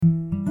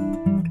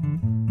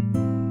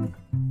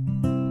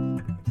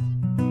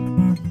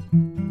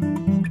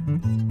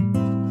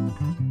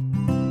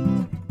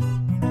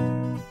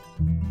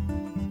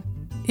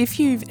if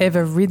you've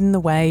ever ridden the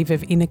wave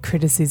of inner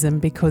criticism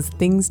because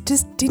things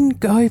just didn't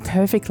go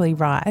perfectly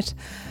right,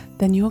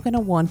 then you're going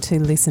to want to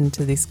listen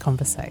to this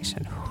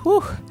conversation.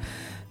 Whew.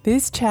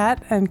 This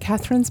chat and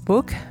Katherine's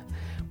book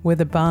were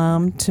the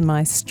balm to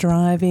my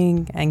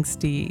striving,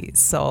 angsty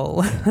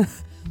soul.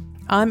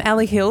 I'm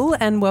Ali Hill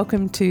and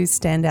welcome to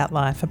Stand Out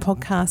Life, a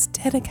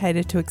podcast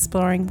dedicated to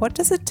exploring what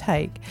does it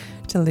take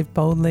to live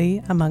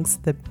boldly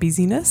amongst the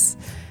busyness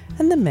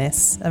and the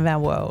mess of our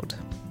world.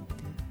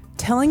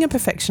 Telling a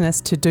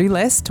perfectionist to do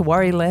less, to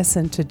worry less,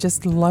 and to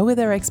just lower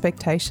their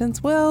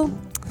expectations, well,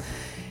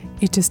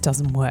 it just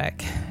doesn't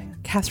work.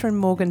 Katherine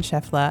Morgan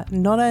Schafler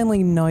not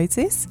only knows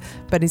this,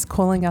 but is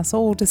calling us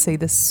all to see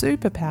the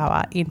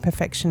superpower in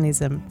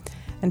perfectionism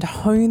and to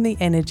hone the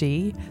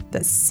energy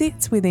that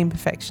sits within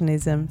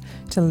perfectionism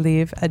to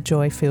live a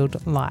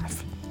joy-filled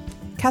life.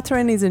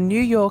 Katherine is a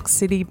New York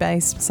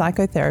City-based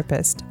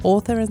psychotherapist,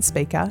 author and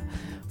speaker.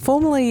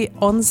 Formerly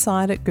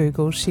on-site at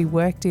Google, she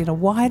worked in a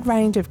wide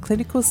range of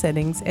clinical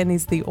settings and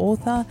is the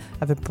author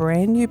of a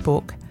brand new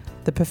book,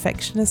 The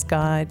Perfectionist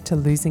Guide to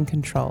Losing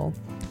Control,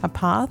 a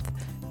path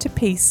to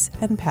peace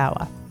and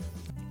power.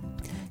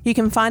 You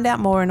can find out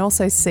more and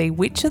also see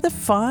which of the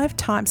 5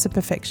 types of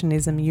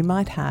perfectionism you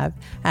might have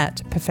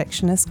at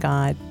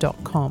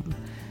perfectionistguide.com.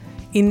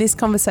 In this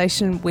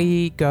conversation,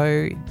 we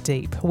go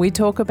deep. We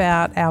talk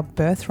about our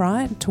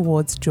birthright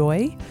towards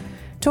joy,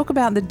 talk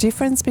about the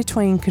difference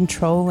between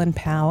control and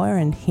power,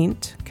 and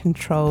hint,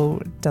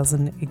 control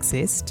doesn't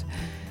exist.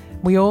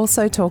 We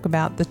also talk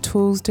about the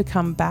tools to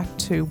come back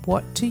to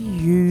what do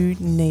you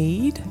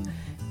need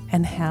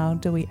and how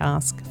do we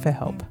ask for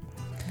help.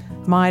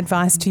 My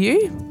advice to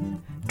you,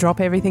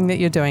 drop everything that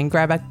you're doing,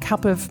 grab a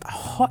cup of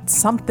hot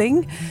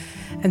something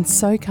and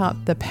soak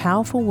up the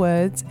powerful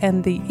words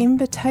and the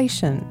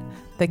invitation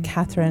that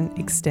Katherine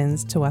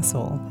extends to us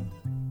all.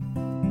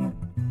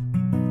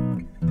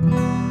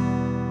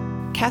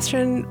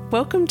 Katherine,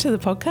 welcome to the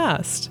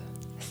podcast.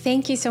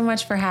 Thank you so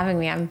much for having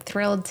me. I'm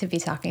thrilled to be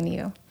talking to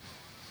you.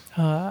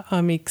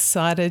 I'm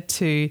excited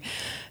to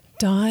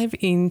dive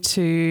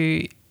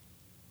into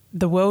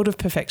the world of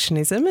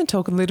perfectionism and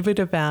talk a little bit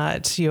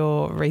about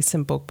your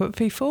recent book. But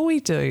before we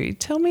do,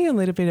 tell me a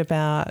little bit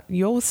about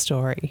your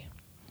story.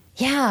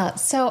 Yeah,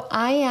 so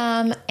I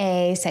am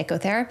a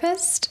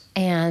psychotherapist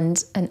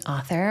and an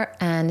author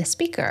and a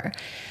speaker.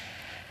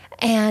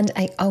 And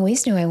I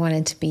always knew I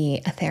wanted to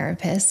be a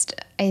therapist.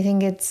 I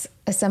think it's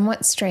a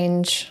somewhat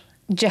strange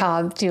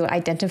job to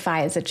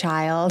identify as a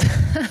child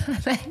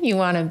that you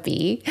want to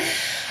be.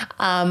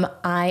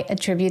 I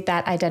attribute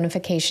that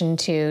identification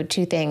to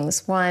 2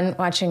 things. 1,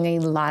 watching a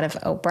lot of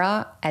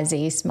Oprah as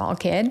a small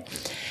kid.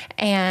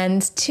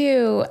 And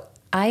 2,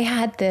 I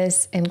had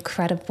this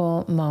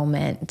incredible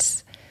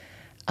moment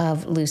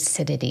of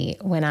lucidity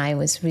when I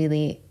was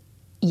really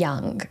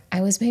young.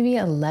 I was maybe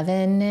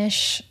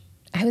 11-ish.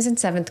 I was in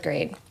 7th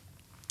grade,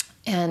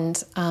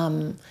 and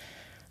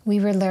we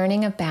were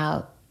learning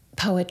about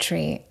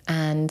poetry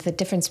and the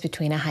difference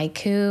between a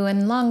haiku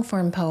and long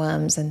form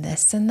poems and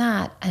this and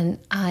that. And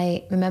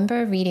I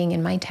remember reading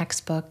in my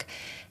textbook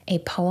a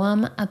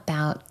poem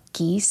about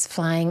geese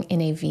flying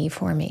in a V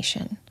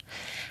formation.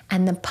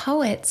 And the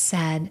poet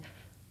said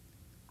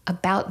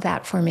about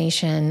that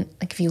formation,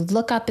 like if you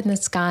look up in the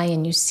sky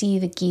and you see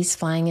the geese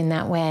flying in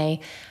that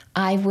way,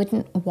 I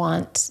wouldn't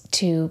want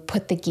to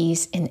put the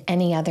geese in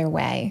any other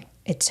way.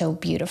 It's so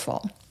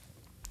beautiful.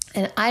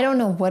 And I don't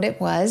know what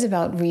it was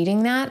about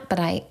reading that,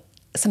 but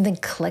something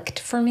clicked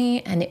for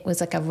me, and it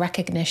was like a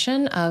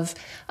recognition of,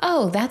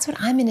 oh, that's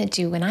what I'm going to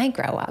do when I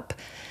grow up.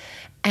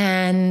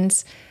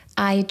 And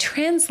I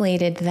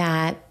translated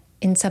that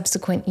in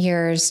subsequent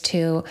years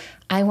to,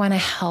 I want to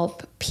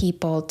help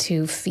people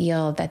to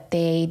feel that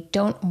they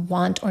don't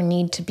want or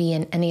need to be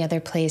in any other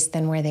place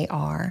than where they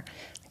are.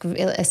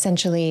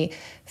 Essentially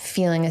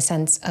feeling a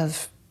sense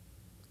of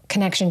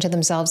connection to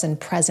themselves and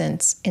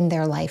presence in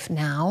their life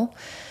now.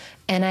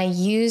 And I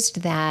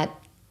used that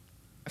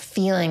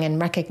feeling and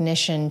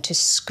recognition to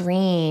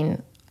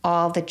screen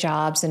all the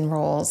jobs and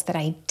roles that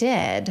I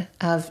did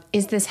of,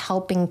 is this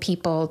helping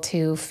people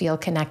to feel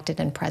connected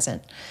and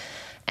present?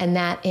 And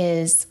that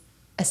is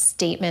a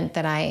statement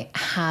that I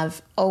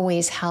have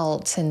always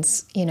held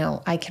since,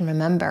 I can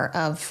remember,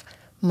 of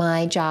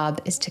my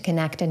job is to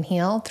connect and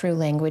heal through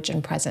language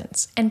and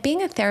presence. And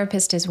being a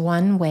therapist is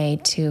one way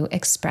to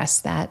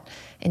express that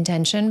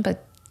intention,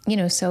 but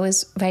so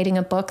is writing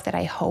a book that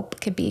I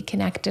hope could be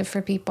connective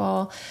for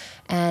people.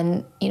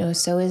 And,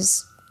 so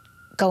is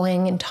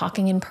going and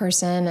talking in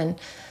person. And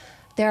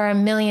there are a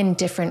million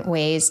different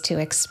ways to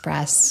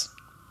express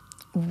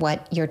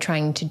what you're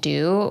trying to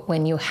do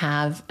when you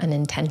have an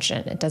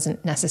intention. It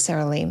doesn't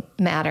necessarily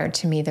matter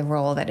to me the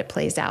role that it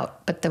plays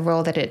out, but the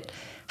role that it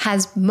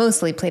has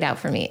mostly played out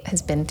for me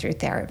has been through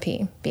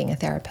therapy, being a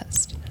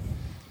therapist.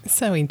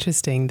 So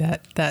interesting,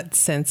 that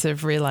sense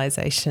of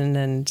realization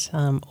and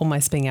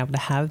almost being able to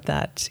have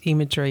that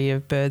imagery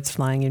of birds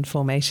flying in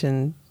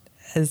formation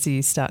as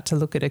you start to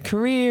look at a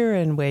career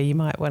and where you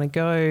might want to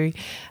go.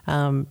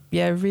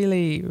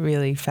 Really,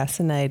 really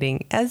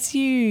fascinating. As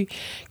you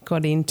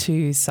got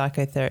into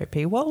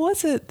psychotherapy, what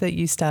was it that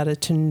you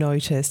started to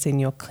notice in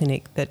your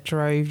clinic that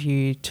drove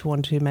you to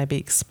want to maybe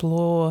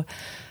explore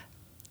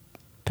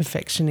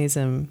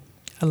perfectionism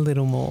a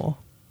little more?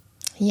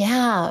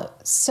 Yeah,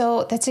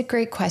 so that's a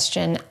great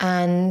question.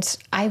 And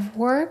I've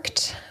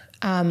worked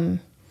in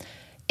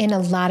a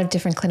lot of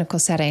different clinical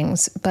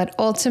settings, but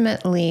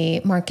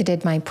ultimately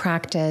marketed my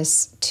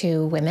practice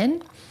to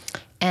women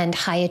and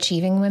high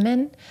achieving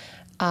women.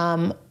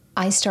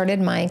 I started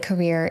my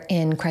career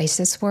in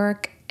crisis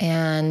work,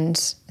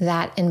 and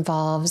that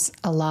involves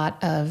a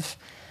lot of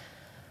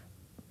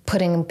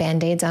putting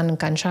Band-Aids on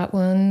gunshot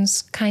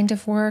wounds kind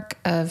of work,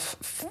 of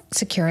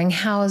securing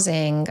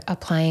housing,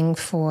 applying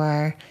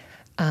for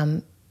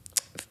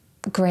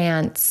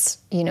grants,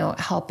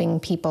 helping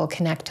people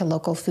connect to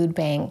local food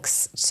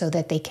banks so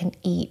that they can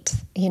eat,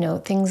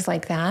 things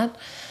like that.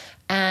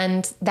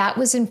 And that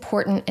was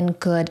important and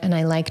good, and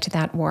I liked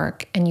that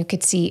work. And you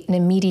could see an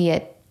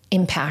immediate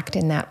impact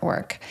in that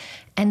work.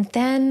 And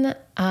then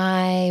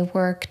I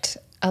worked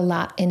a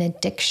lot in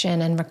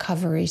addiction and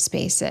recovery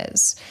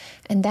spaces.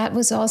 And that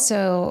was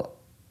also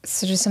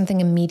sort of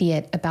something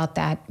immediate about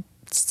that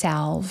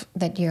salve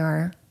that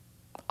you're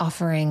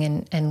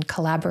offering and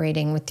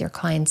collaborating with your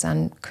clients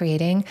on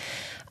creating,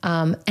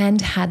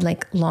 and had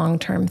like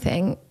long-term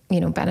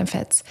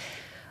benefits.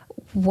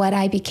 What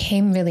I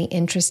became really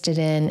interested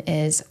in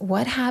is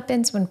what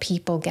happens when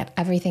people get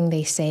everything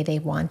they say they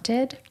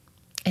wanted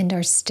and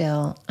are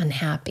still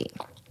unhappy.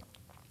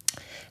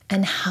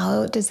 And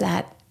how does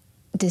that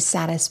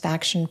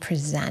dissatisfaction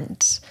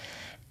present?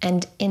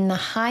 And in the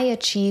high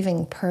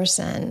achieving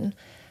person,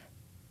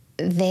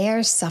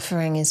 their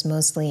suffering is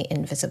mostly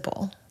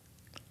invisible.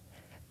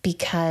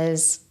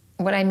 Because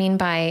what I mean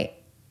by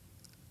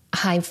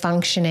high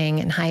functioning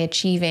and high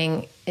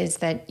achieving is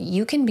that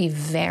you can be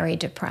very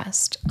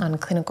depressed on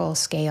clinical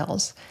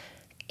scales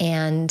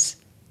and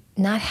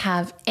not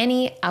have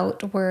any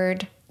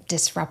outward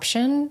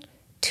disruption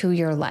to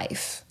your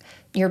life.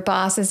 Your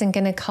boss isn't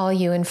going to call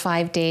you in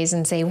 5 days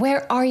and say,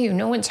 "Where are you?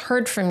 No one's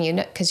heard from you,"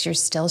 because you're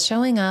still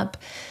showing up,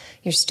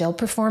 you're still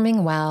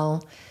performing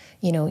well,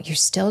 you're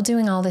still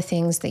doing all the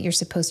things that you're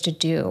supposed to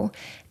do.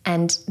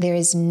 And there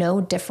is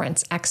no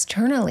difference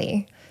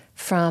externally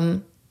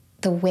from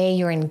the way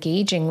you're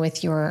engaging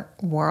with your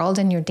world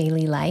and your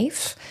daily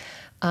life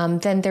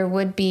than there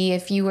would be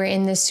if you were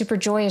in this super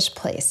joyous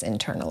place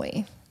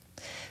internally.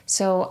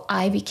 So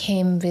I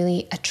became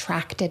really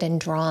attracted and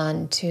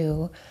drawn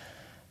to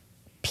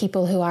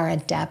people who are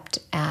adept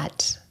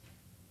at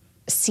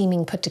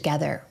seeming put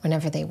together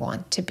whenever they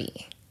want to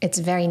be. It's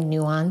very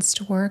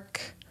nuanced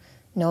work.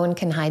 No one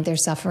can hide their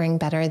suffering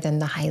better than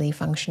the highly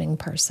functioning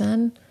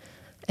person.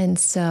 And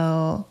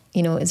so,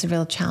 it's a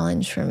real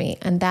challenge for me.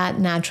 And that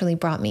naturally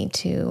brought me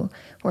to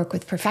work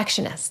with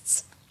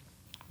perfectionists.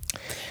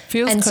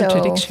 Feels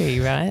contradictory,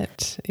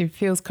 right? It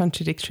feels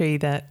contradictory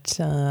that,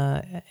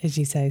 as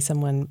you say,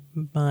 someone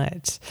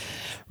might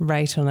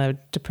rate on a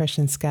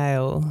depression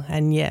scale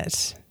and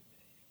yet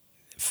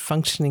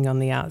functioning on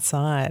the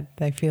outside,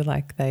 they feel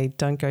like they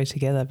don't go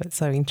together. But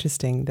so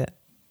interesting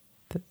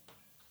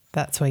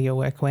that's where your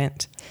work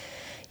went.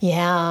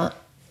 Yeah.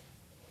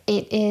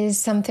 It is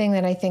something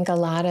that I think a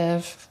lot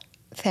of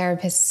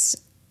therapists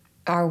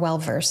are well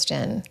versed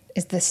in,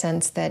 is the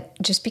sense that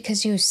just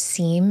because you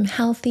seem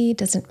healthy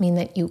doesn't mean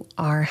that you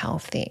are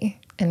healthy.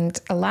 And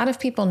a lot of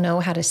people know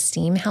how to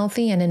seem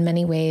healthy. And in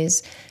many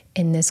ways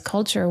in this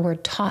culture, we're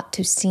taught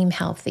to seem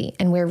healthy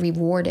and we're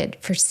rewarded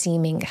for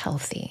seeming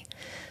healthy,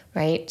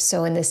 right?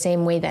 So in the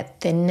same way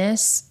that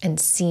thinness and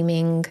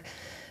seeming,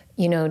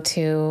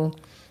 to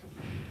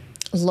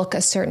look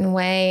a certain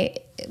way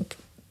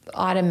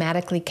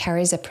automatically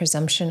carries a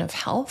presumption of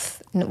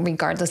health,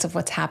 regardless of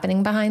what's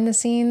happening behind the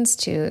scenes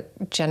to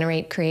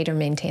generate, create, or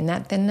maintain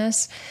that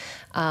thinness.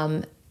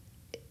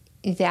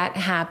 That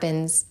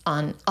happens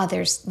on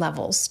other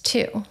levels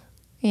too,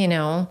 in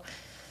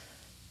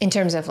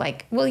terms of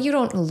you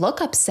don't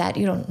look upset,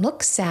 you don't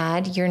look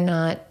sad, you're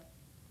not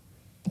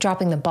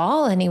dropping the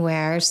ball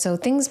anywhere, so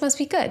things must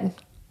be good.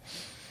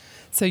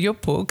 So your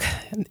book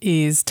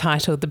is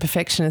titled The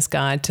Perfectionist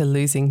Guide to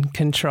Losing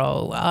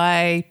Control.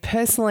 I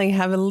personally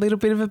have a little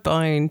bit of a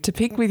bone to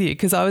pick with you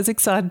because I was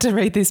excited to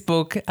read this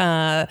book,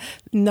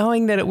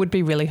 knowing that it would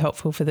be really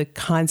helpful for the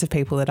kinds of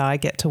people that I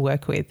get to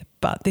work with.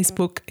 But this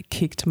book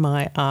kicked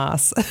my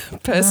ass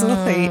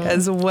personally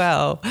as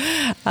well,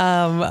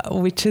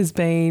 which has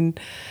been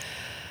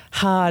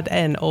hard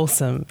and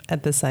awesome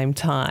at the same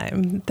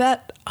time.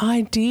 That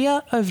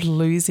idea of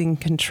losing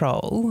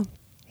control,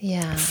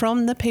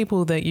 from the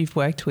people that you've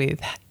worked with,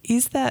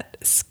 is that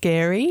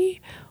scary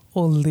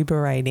or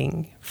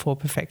liberating for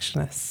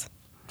perfectionists?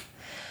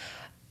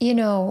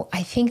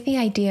 I think the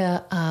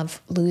idea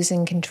of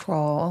losing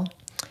control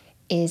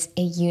is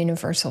a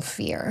universal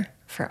fear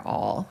for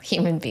all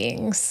human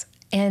beings.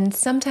 And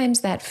sometimes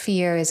that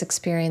fear is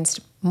experienced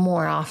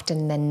more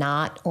often than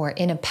not or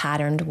in a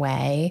patterned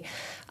way.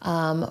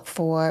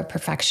 for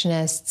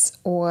perfectionists,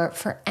 or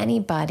for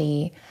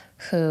anybody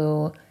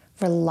who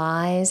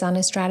relies on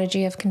a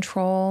strategy of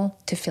control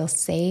to feel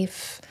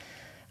safe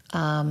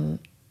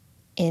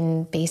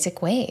in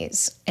basic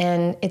ways.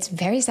 And it's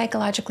very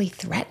psychologically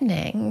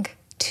threatening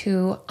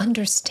to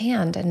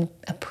understand and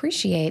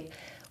appreciate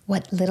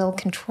what little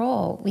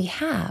control we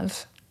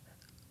have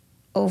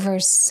over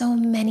so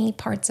many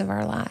parts of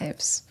our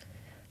lives.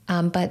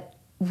 But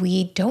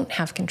we don't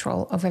have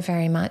control over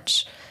very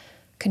much.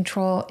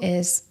 Control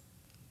is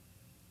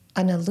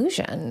an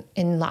illusion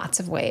in lots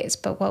of ways,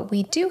 but what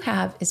we do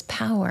have is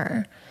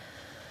power.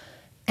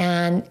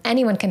 And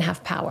anyone can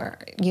have power.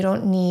 You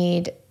don't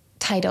need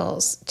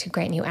titles to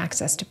grant you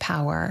access to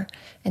power.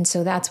 And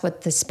so that's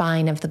what the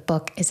spine of the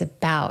book is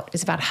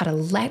about how to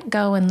let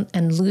go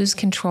and lose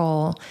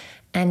control,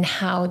 and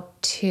how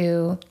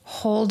to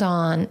hold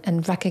on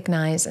and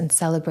recognize and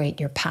celebrate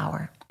your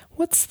power.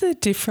 What's the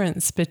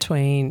difference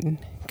between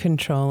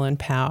control and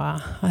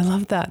power? I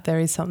love that there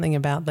is something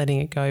about letting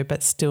it go,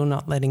 but still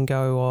not letting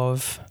go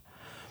of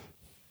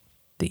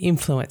the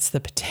influence, the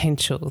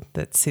potential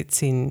that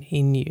sits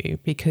in you.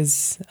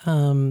 Because,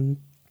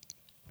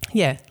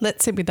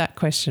 let's sit with that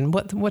question.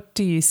 What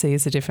do you see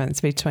as the difference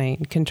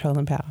between control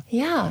and power?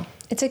 Yeah,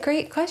 it's a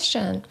great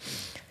question.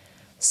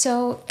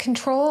 So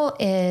control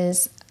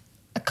is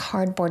a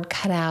cardboard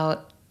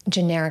cutout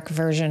generic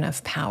version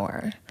of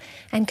power.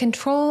 And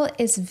control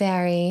is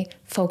very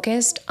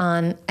focused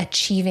on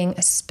achieving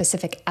a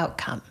specific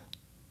outcome.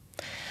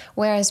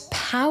 Whereas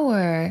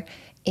power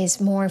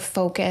is more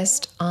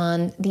focused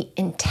on the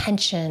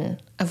intention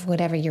of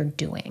whatever you're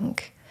doing.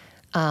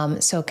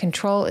 So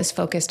control is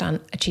focused on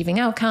achieving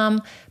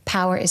outcome.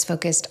 Power is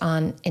focused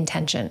on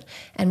intention.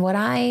 And what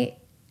I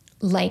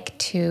like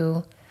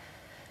to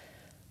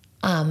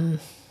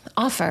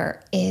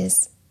offer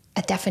is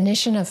a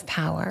definition of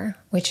power,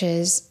 which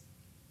is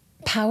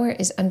power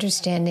is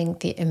understanding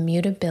the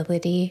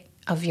immutability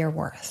of your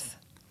worth,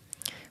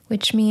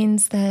 which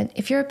means that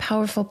if you're a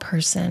powerful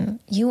person,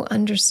 you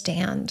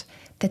understand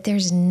that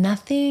there's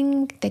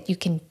nothing that you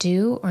can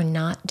do or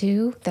not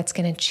do that's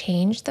going to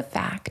change the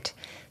fact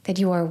that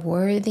you are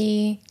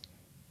worthy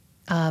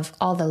of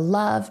all the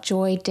love,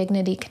 joy,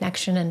 dignity,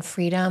 connection, and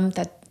freedom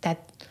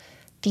that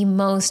the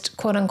most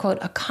quote unquote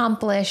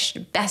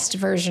accomplished, best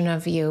version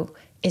of you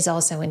is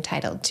also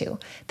entitled to.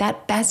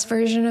 That best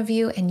version of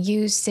you and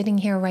you sitting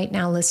here right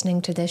now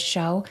listening to this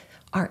show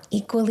are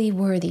equally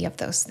worthy of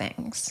those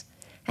things.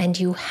 And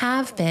you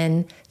have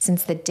been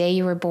since the day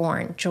you were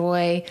born.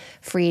 Joy,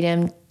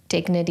 freedom,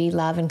 dignity,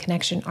 love, and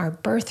connection are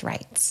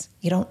birthrights.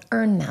 You don't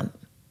earn them.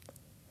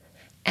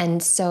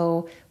 And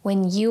so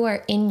when you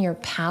are in your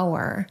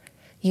power,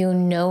 you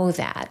know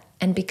that.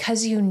 And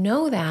because you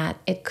know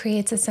that, it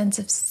creates a sense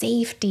of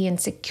safety and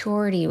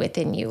security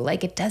within you.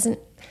 Like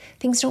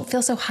things don't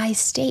feel so high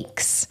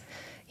stakes.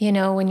 You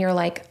know, when you're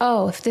like,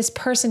 oh, if this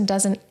person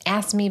doesn't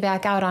ask me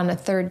back out on a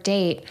third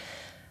date,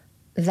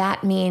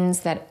 that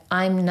means that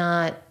I'm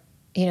not,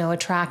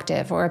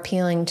 attractive or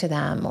appealing to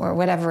them or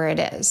whatever it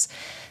is.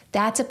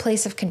 That's a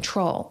place of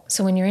control.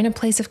 So when you're in a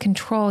place of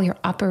control, you're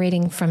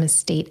operating from a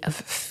state of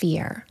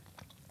fear.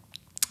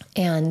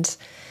 And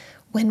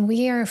when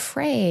we are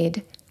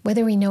afraid,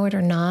 whether we know it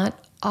or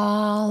not,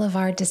 all of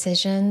our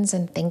decisions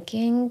and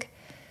thinking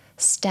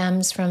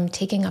stems from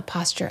taking a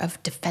posture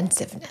of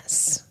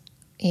defensiveness,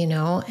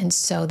 and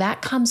so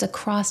that comes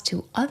across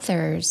to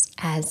others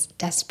as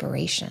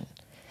desperation.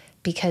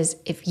 Because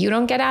if you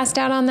don't get asked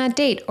out on that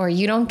date, or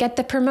you don't get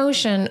the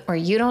promotion, or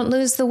you don't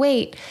lose the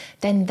weight,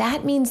 then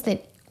that means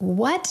that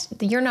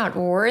you're not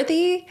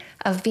worthy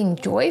of being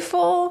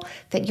joyful,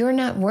 that you're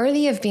not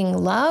worthy of being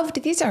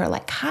loved. These are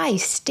like high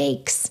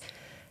stakes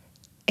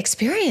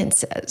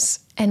experiences.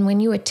 And when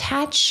you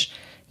attach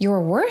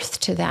your worth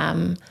to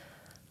them,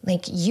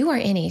 like you are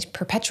in a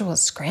perpetual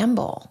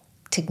scramble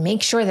to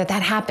make sure that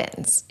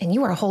happens. And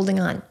you are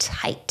holding on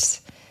tight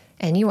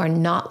and you are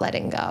not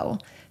letting go.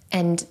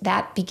 And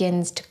that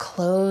begins to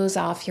close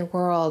off your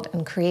world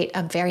and create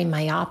a very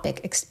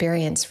myopic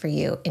experience for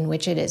you in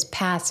which it is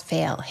pass,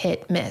 fail,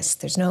 hit, miss.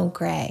 There's no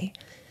gray.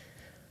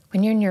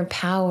 When you're in your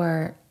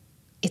power,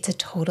 it's a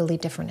totally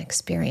different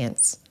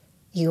experience.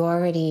 You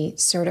already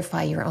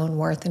certify your own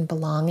worth and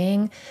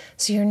belonging,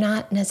 so you're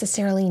not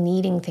necessarily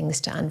needing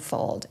things to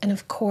unfold. And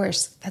of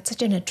course, that's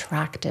such an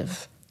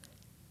attractive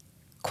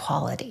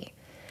quality.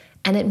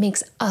 And it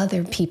makes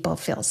other people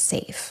feel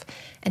safe.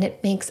 And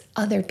it makes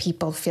other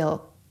people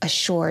feel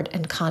assured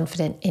and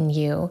confident in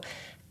you.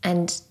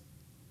 And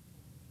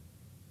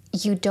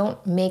you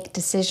don't make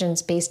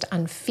decisions based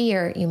on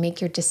fear. You make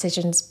your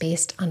decisions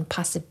based on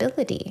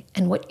possibility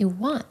and what you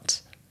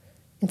want,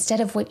 instead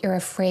of what you're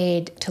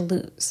afraid to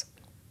lose,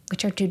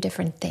 which are two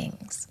different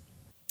things.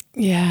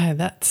 Yeah,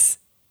 that's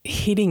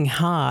hitting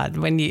hard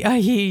when I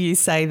hear you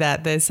say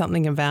that. There's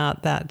something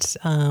about that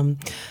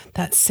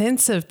that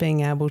sense of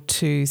being able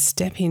to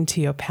step into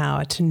your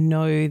power, to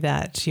know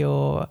that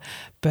your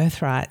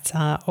birthrights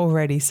are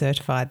already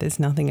certified. There's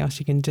nothing else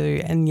you can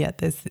do, and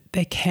yet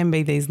there can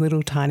be these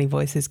little tiny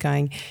voices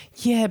going,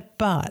 yeah,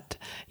 but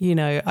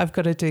I've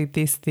got to do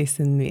this, this,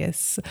 and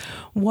this.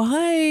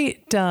 Why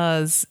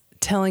does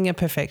telling a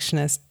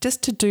perfectionist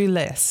just to do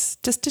less,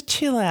 just to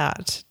chill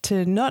out,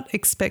 to not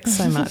expect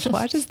so much,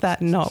 why does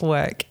that not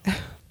work?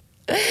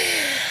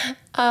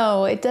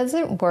 Oh, it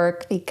doesn't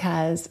work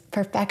because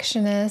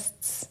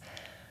perfectionists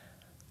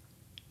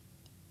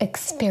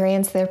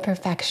experience their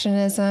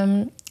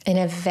perfectionism in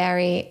a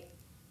very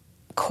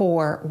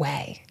core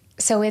way.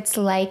 So it's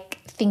like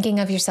thinking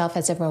of yourself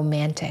as a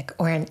romantic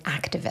or an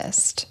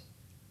activist.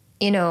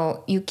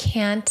 You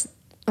can't,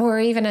 or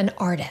even an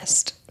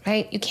artist,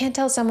 right? You can't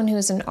tell someone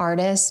who's an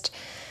artist,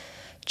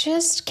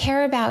 just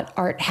care about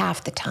art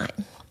half the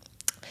time.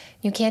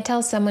 You can't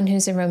tell someone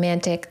who's a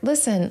romantic,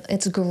 listen,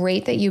 it's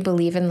great that you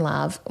believe in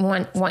love.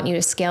 Want you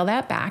to scale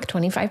that back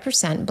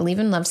 25%, believe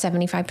in love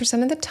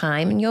 75% of the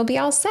time, and you'll be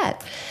all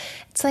set.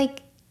 It's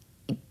like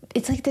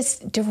this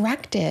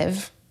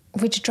directive,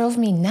 which drove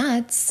me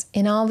nuts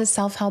in all the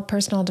self-help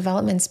personal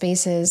development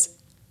spaces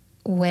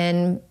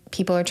when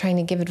people are trying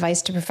to give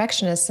advice to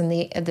perfectionists, and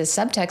the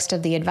subtext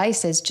of the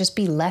advice is just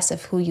be less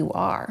of who you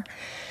are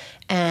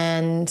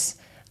and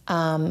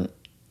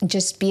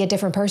just be a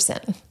different person.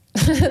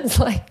 It's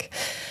like,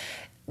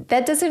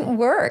 that doesn't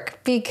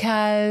work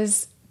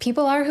because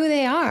people are who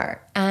they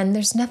are. And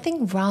there's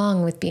nothing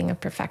wrong with being a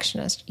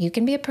perfectionist. You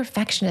can be a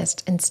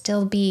perfectionist and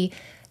still be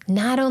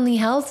not only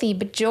healthy,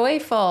 but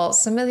joyful.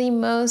 Some of the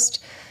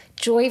most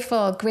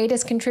joyful,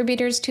 greatest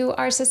contributors to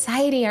our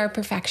society are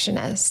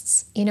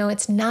perfectionists.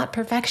 It's not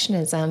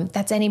perfectionism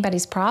that's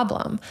anybody's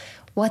problem.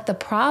 What the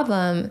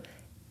problem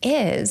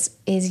is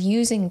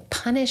using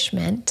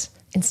punishment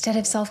instead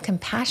of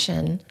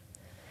self-compassion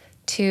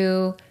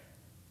to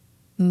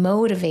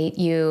motivate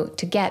you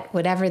to get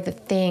whatever the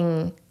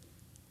thing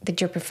that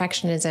your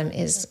perfectionism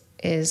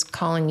is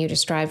calling you to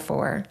strive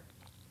for.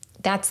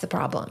 That's the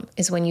problem,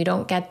 is when you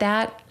don't get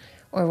that,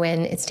 or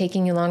when it's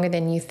taking you longer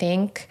than you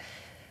think,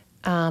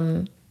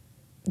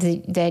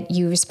 that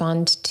you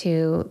respond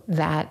to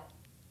that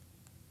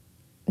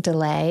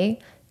delay,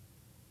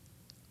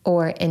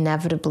 or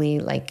inevitably,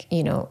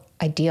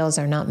 ideals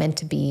are not meant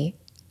to be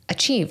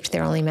achieved.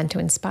 They're only meant to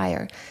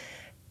inspire.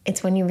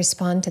 It's when you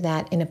respond to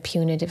that in a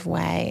punitive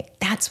way.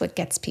 That's what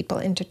gets people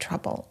into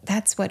trouble.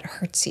 That's what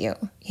hurts you.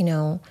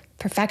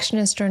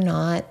 Perfectionist or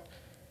not,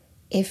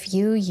 if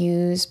you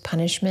use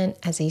punishment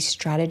as a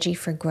strategy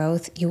for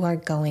growth, you are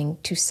going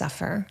to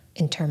suffer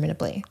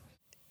interminably.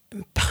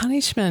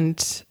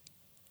 Punishment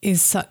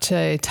is such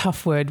a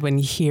tough word when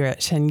you hear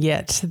it, and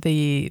yet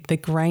the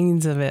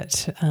grains of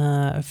it,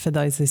 for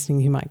those listening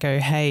who might go,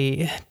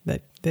 hey,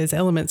 there's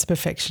elements of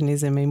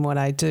perfectionism in what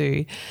I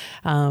do.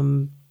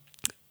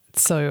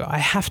 So I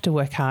have to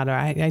work harder.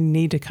 I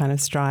need to kind of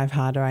strive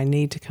harder. I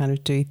need to kind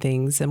of do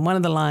things. And one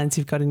of the lines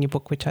you've got in your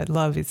book, which I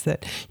love, is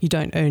that you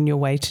don't earn your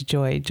way to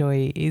joy.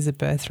 Joy is a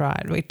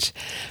birthright.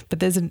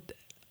 But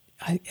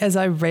as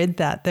I read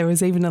that, there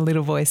was even a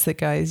little voice that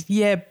goes,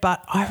 yeah,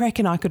 but I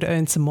reckon I could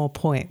earn some more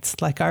points.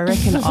 I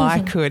reckon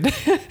I could.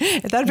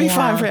 That'd be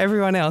fine for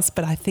everyone else,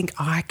 but I think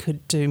I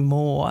could do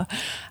more.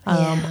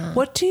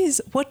 What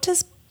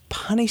does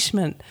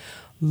punishment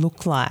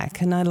look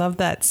like? And I love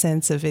that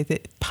sense of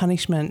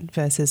punishment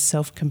versus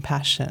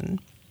self-compassion.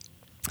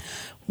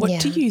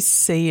 What do you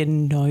see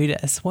and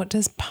notice? What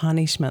does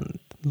punishment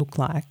look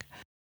like?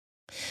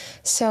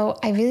 So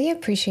I really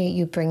appreciate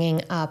you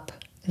bringing up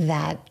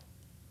that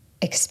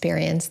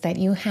experience that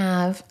you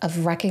have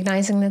of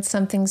recognizing that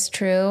something's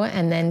true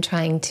and then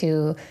trying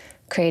to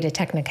create a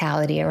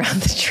technicality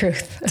around the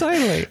truth.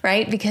 Totally.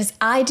 Right? Because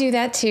I do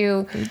that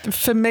too.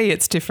 For me,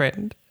 it's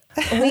different.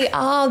 We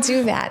all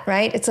do that,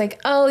 right? It's like,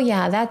 oh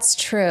yeah, that's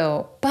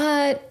true.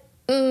 But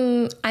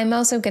I'm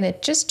also going to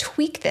just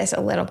tweak this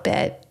a little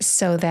bit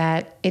so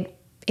that it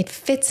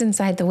fits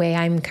inside the way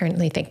I'm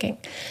currently thinking.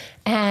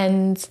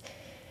 And,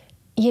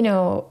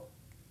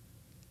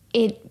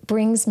 it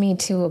brings me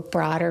to a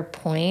broader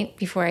point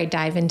before I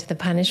dive into the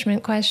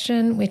punishment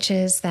question, which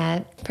is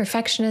that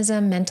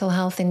perfectionism, mental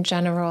health in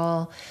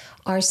general,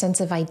 our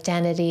sense of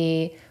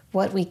identity,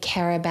 what we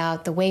care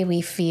about, the way we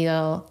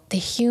feel, the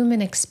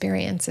human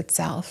experience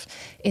itself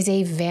is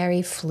a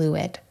very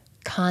fluid,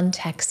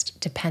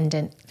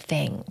 context-dependent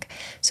thing.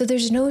 So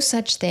there's no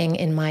such thing,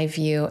 in my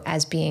view,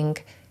 as being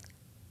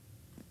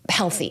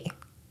healthy,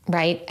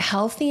 right?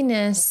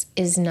 Healthiness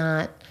is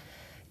not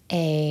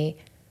a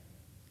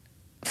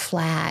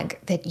flag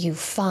that you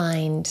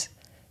find,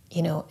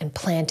 and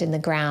plant in the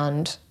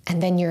ground,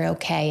 and then you're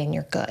okay and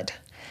you're good.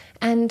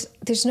 And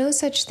there's no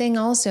such thing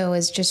also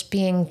as just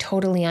being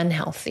totally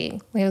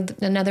unhealthy.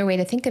 Another way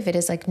to think of it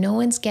is like no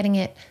one's getting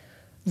it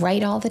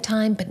right all the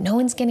time, but no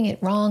one's getting it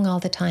wrong all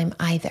the time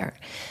either.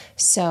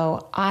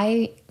 So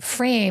I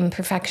frame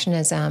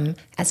perfectionism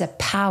as a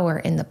power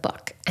in the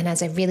book and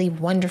as a really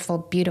wonderful,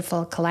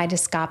 beautiful,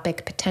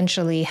 kaleidoscopic,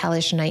 potentially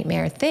hellish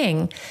nightmare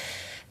thing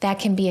that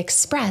can be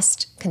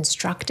expressed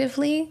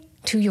constructively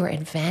to your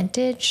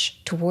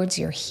advantage, towards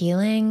your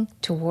healing,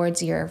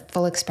 towards your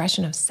full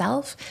expression of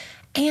self,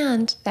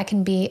 and that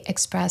can be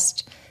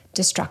expressed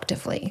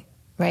destructively,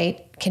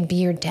 right? Can be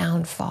your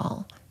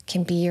downfall,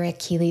 can be your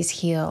Achilles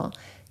heel,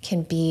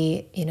 can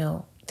be,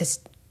 this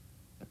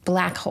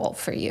black hole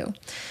for you.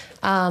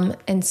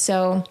 And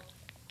so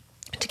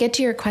to get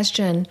to your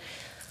question,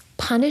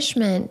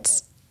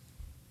 punishment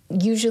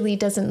usually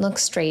doesn't look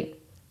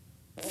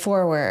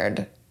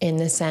straightforward in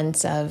the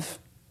sense of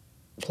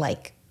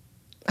like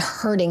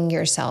hurting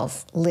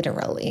yourself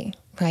literally,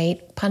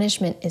 right?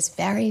 Punishment is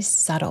very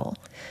subtle,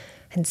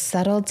 and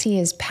subtlety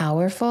is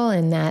powerful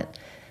in that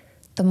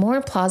the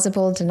more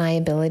plausible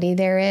deniability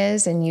there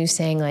is in you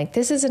saying like,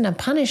 this isn't a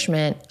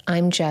punishment,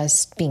 I'm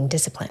just being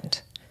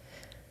disciplined.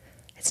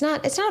 It's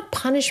not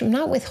punishment, I'm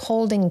not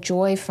withholding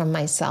joy from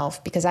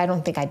myself because I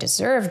don't think I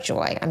deserve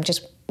joy. I'm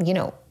just,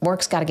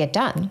 work's got to get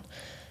done.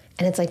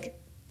 And it's like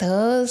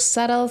those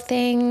subtle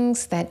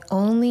things that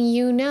only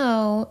you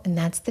know, and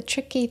that's the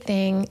tricky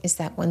thing, is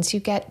that once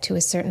you get to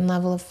a certain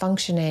level of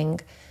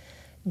functioning,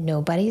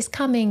 nobody's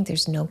coming.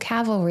 There's no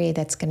cavalry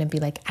that's going to be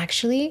like,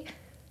 actually,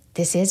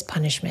 this is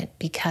punishment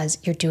because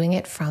you're doing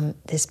it from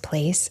this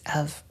place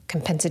of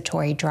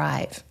compensatory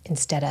drive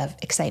instead of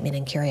excitement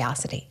and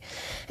curiosity.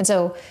 And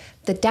so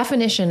the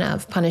definition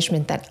of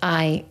punishment that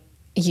I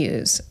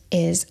use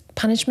is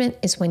punishment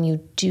is when you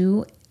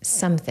do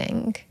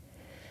something,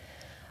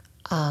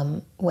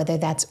 whether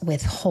that's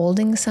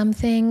withholding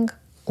something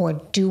or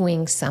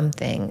doing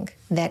something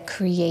that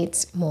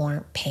creates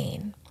more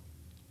pain.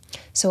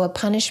 So a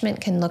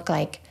punishment can look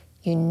like,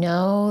 you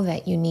know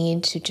that you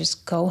need to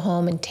just go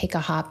home and take a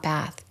hot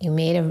bath. You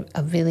made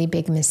a really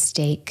big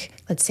mistake.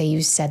 Let's say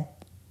you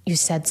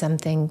said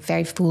something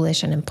very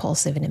foolish and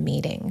impulsive in a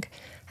meeting,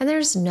 and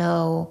there's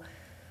no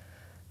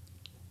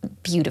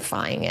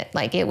beautifying it.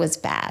 Like, it was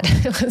bad.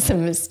 It was a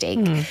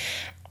mistake.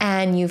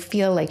 And you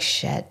feel like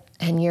shit,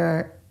 and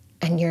you're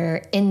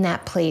in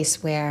that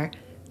place where,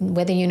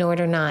 whether you know it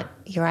or not,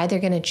 you're either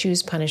going to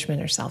choose punishment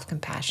or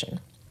self-compassion.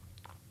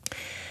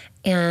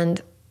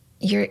 And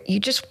you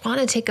just want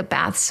to take a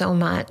bath so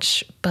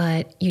much,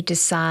 but you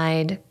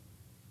decide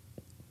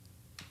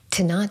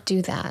to not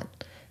do that,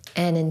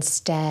 and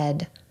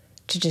instead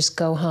to just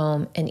go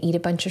home and eat a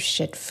bunch of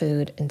shit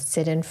food and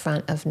sit in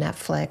front of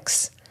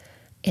Netflix,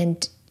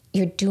 and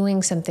you're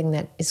doing something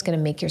that is going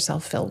to make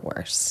yourself feel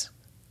worse,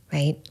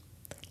 right?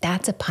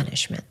 That's a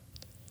punishment.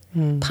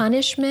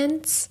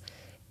 Punishments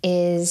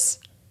is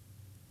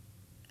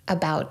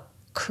about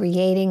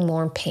creating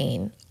more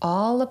pain.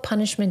 All a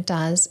punishment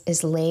does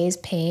is lays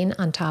pain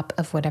on top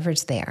of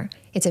whatever's there.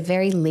 It's a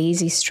very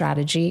lazy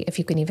strategy, if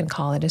you can even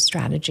call it a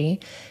strategy.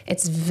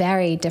 It's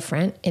very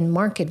different in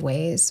marked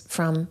ways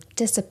from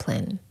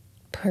discipline,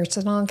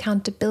 personal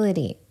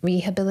accountability,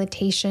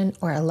 rehabilitation,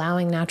 or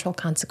allowing natural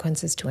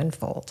consequences to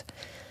unfold.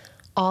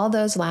 All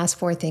those last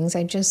four things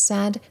I just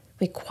said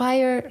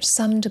require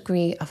some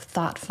degree of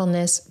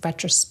thoughtfulness,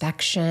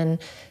 retrospection,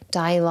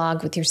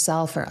 dialogue with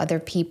yourself or other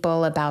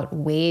people about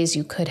ways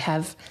you could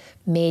have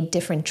made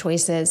different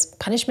choices.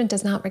 Punishment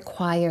does not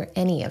require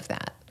any of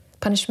that.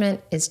 Punishment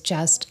is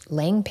just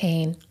laying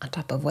pain on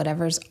top of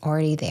whatever's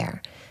already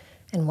there.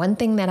 And one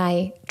thing that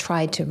I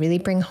tried to really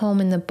bring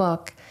home in the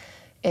book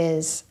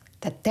is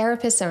that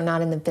therapists are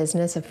not in the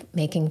business of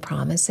making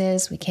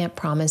promises. We can't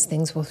promise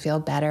things will feel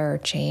better or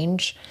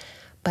change.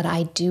 But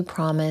I do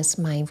promise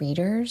my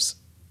readers,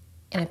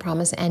 and I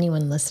promise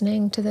anyone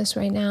listening to this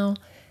right now,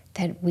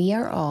 that we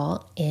are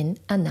all in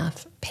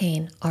enough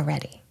pain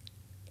already.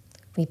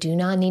 We do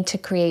not need to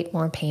create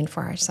more pain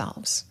for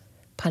ourselves.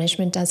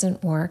 Punishment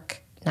doesn't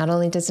work. Not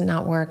only does it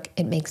not work,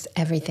 it makes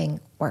everything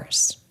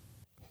worse.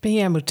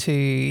 Being able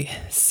to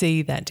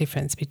see that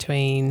difference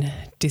between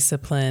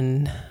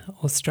discipline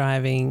or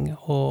striving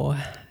or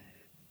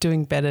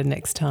doing better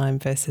next time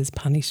versus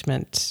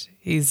punishment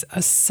is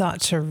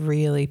such a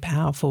really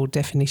powerful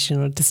definition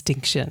or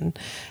distinction.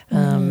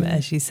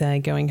 As you say,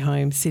 going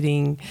home,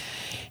 sitting,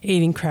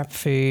 eating crap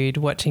food,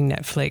 watching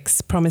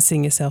Netflix,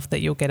 promising yourself that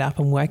you'll get up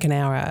and work an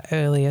hour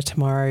earlier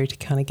tomorrow to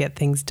kind of get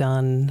things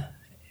done.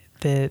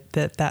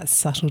 That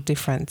subtle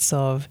difference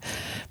of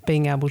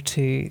being able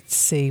to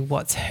see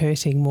what's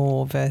hurting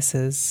more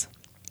versus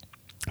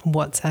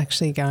what's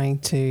actually going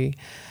to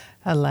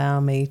allow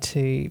me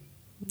to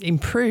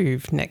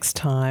improve next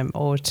time,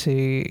 or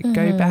to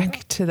go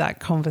back to that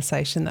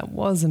conversation that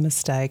was a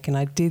mistake and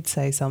I did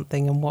say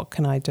something, and what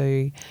can I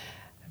do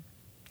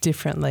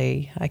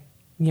differently?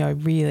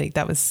 Really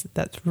that's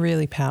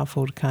really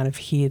powerful to kind of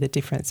hear the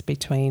difference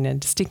between a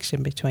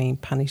distinction between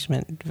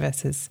punishment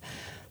versus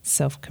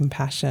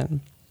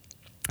self-compassion.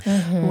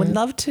 Would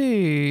love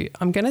to,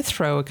 I'm going to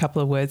throw a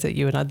couple of words at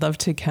you, and I'd love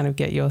to kind of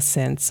get your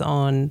sense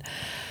on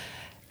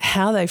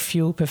how they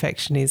fuel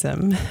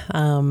perfectionism,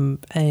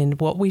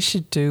 and what we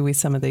should do with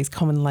some of these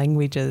common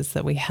languages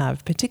that we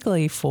have,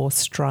 particularly for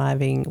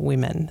striving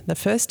women. The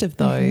first of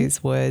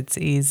those words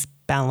is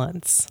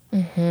balance.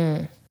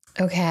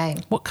 Okay.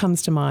 What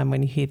comes to mind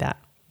when you hear that?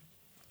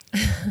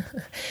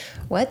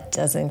 What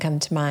doesn't come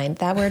to mind?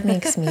 That word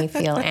makes me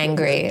feel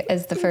angry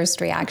as the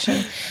first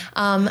reaction.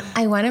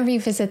 I want to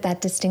revisit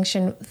that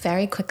distinction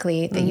very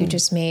quickly that you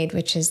just made,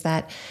 which is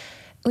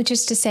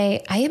to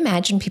say, I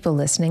imagine people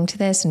listening to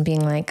this and being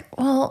like,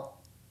 well,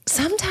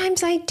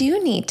 sometimes I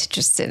do need to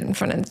just sit in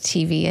front of the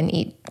TV and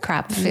eat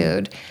crap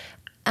food.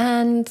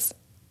 And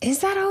is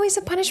that always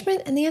a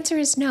punishment? And the answer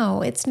is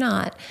no, it's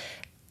not.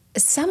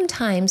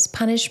 Sometimes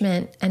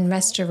punishment and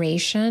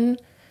restoration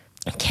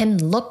can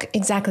look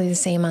exactly the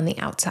same on the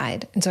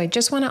outside. And so I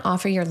just want to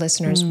offer your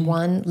listeners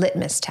one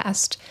litmus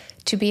test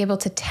to be able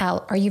to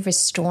tell, are you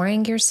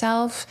restoring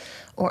yourself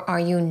or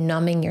are you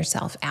numbing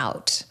yourself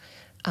out?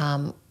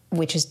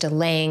 Which is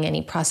delaying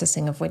any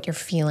processing of what you're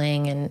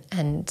feeling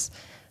and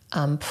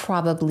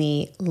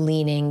probably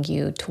leaning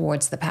you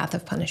towards the path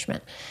of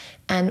punishment.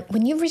 And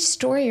when you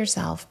restore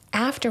yourself,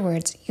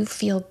 afterwards, you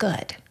feel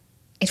good.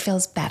 It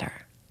feels better.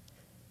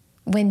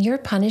 When you're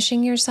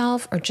punishing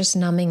yourself or just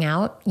numbing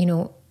out,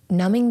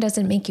 numbing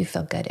doesn't make you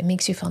feel good. It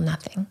makes you feel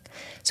nothing.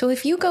 So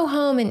if you go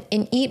home and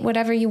eat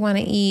whatever you want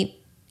to eat,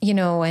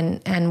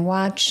 and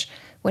watch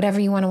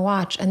whatever you want to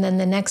watch, and then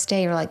the next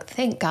day you're like,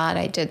 thank God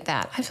I did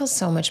that. I feel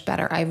so much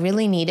better. I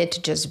really needed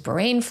to just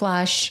brain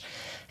flush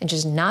and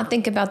just not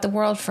think about the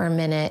world for a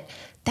minute.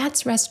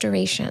 That's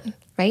restoration,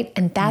 right?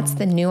 And that's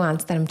the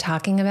nuance that I'm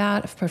talking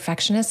about of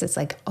perfectionists. It's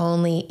like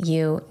only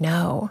you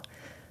know.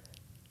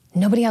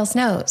 Nobody else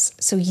knows.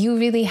 So you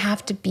really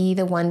have to be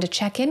the one to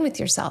check in with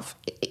yourself.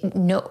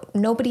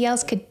 Nobody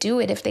else could do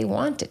it if they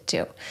wanted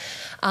to.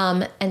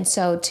 And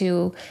so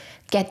to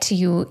get to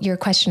your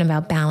question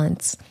about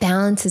balance.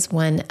 Balance is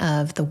one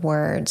of the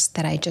words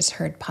that I just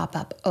heard pop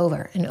up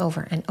over and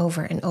over and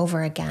over and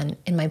over again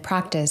in my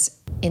practice,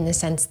 in the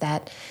sense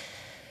that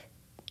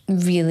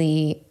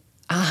really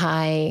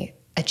high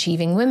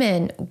achieving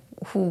women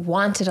who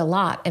wanted a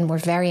lot and were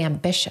very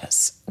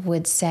ambitious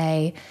would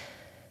say,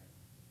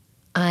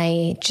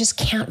 I just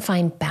can't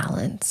find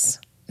balance.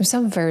 There's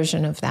some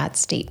version of that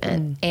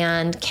statement.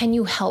 And can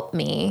you help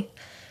me?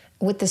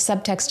 With the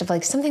subtext of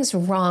like, something's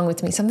wrong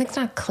with me. Something's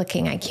not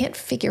clicking. I can't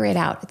figure it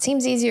out. It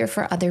seems easier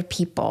for other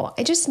people.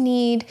 I just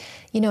need,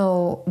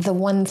 the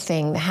one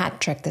thing, the hat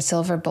trick, the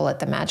silver bullet,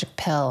 the magic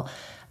pill.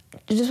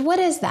 Just what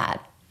is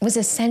that? Was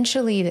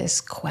essentially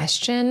this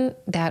question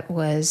that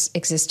was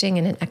existing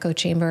in an echo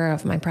chamber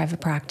of my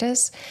private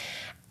practice.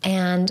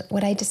 And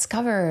what I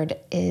discovered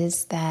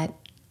is that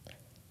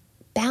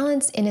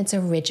balance in its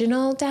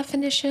original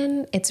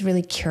definition, its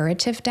really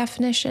curative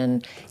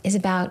definition, is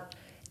about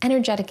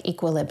energetic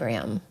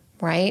equilibrium,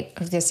 right?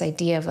 Of this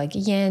idea of like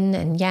yin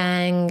and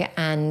yang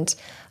and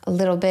a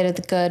little bit of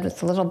the good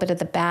with a little bit of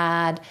the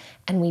bad,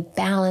 and we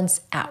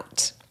balance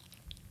out.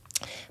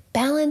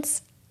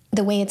 Balance,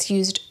 the way it's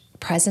used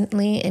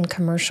presently in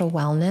commercial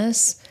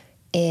wellness,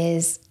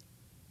 is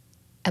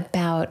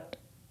about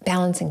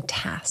balancing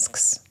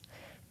tasks.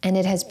 And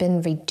it has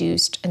been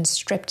reduced and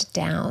stripped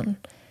down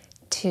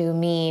to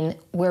mean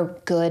we're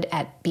good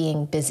at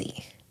being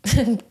busy.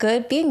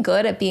 Being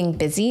good at being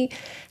busy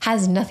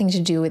has nothing to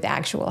do with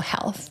actual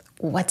health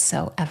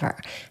whatsoever.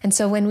 And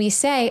so when we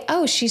say,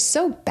 oh, she's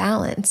so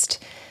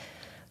balanced,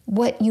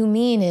 what you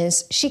mean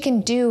is she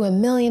can do a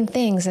million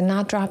things and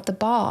not drop the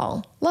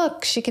ball.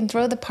 Look, she can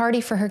throw the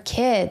party for her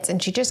kids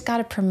and she just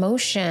got a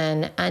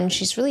promotion and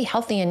she's really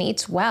healthy and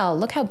eats well.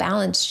 Look how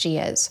balanced she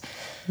is.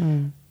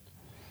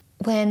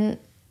 When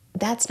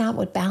that's not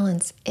what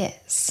balance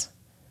is.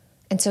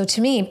 And so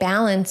to me,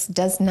 balance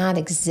does not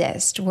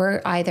exist.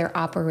 We're either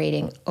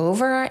operating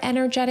over our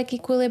energetic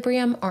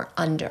equilibrium or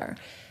under.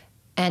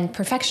 And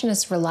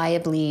perfectionists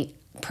reliably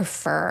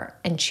prefer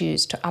and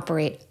choose to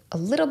operate a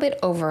little bit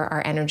over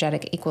our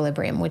energetic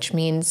equilibrium, which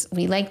means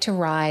we like to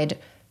ride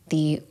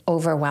the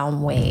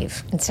overwhelm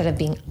wave instead of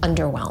being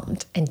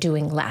underwhelmed and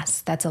doing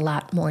less. That's a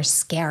lot more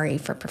scary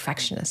for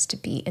perfectionists to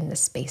be in the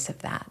space of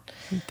that.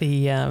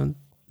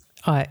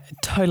 I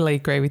totally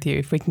agree with you.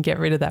 If we can get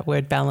rid of that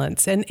word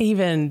balance, and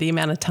even the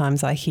amount of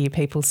times I hear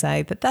people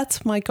say that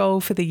that's my goal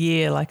for the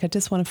year, like I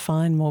just want to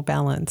find more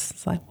balance.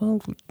 It's like,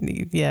 well,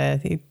 yeah,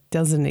 it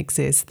doesn't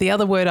exist. The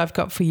other word I've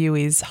got for you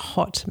is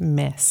hot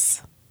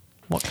mess.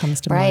 What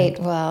comes to mind? Right.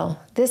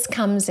 Well, this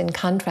comes in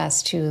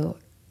contrast to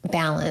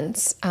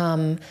balance.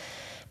 And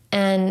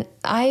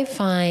I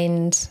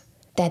find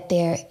that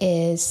there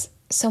is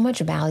so much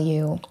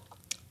value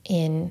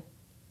in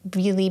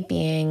really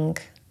being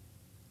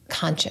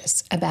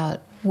conscious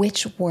about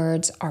which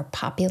words are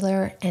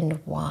popular and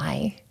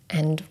why,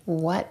 and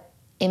what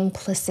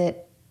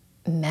implicit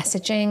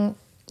messaging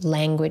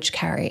language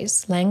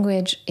carries.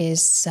 Language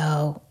is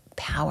so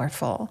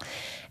powerful.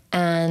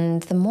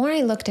 And the more I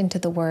looked into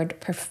the word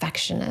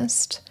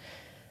perfectionist,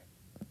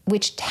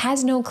 which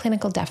has no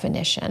clinical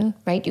definition,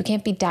 right? You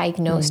can't be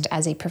diagnosed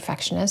as a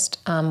perfectionist.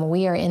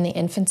 We are in the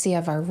infancy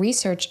of our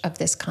research of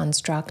this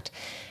construct.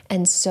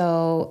 And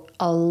so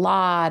a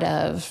lot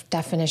of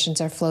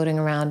definitions are floating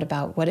around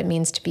about what it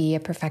means to be a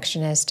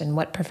perfectionist and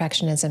what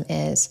perfectionism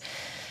is.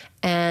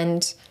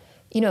 And,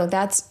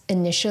 that's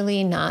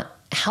initially not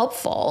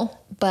helpful,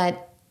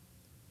 but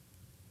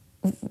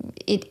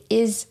it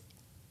is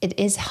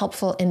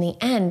helpful in the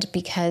end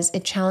because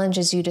it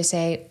challenges you to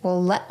say,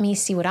 well, let me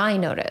see what I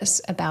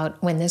notice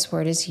about when this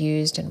word is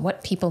used and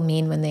what people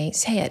mean when they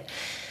say it.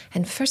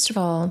 And first of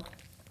all,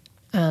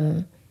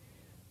 a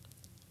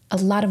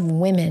lot of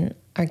women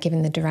are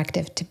given the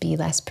directive to be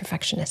less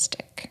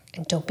perfectionistic.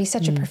 And don't be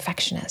such a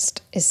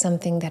perfectionist is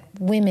something that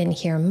women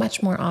hear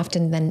much more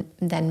often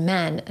than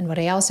men. And what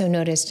I also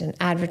noticed in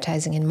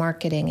advertising and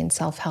marketing and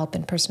self-help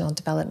and personal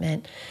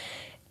development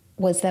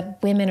was that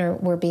women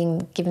were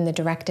being given the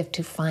directive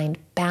to find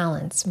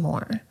balance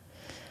more.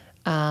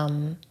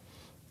 And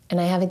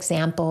I have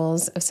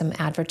examples of some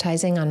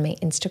advertising on my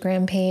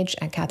Instagram page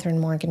at Katherine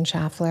Morgan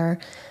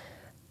Schafler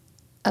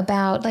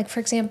about, like, for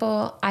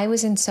example, I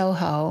was in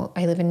Soho.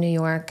 I live in New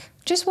York,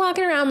 just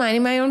walking around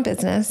minding my own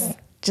business,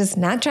 just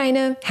not trying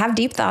to have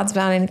deep thoughts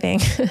about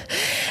anything.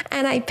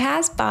 And I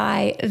passed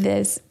by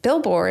this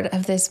billboard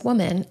of this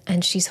woman,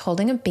 and she's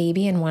holding a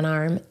baby in one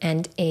arm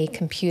and a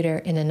computer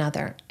in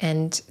another.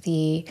 And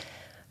the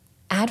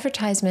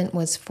advertisement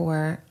was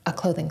for a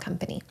clothing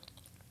company.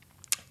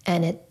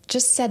 And it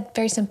just said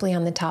very simply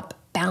on the top,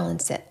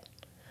 balance it.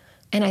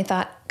 And I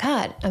thought,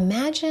 God,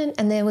 imagine,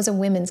 and there was a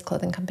women's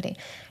clothing company.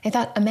 I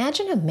thought,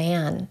 imagine a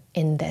man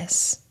in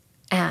this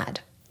ad.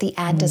 The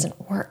ad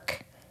doesn't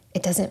work.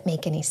 It doesn't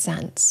make any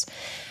sense.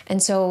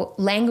 And so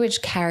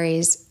language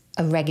carries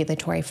a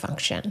regulatory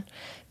function,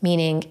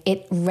 meaning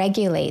it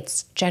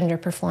regulates gender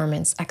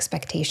performance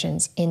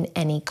expectations in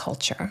any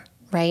culture,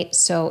 right?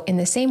 So in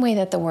the same way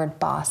that the word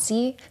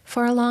bossy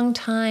for a long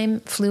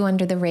time flew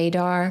under the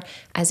radar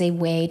as a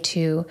way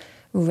to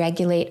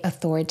regulate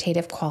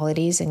authoritative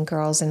qualities in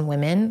girls and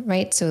women,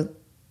 right? So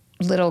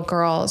little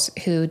girls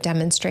who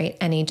demonstrate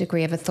any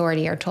degree of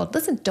authority are told,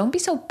 listen, don't be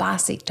so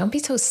bossy, don't be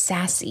so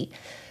sassy.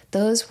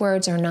 Those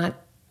words are not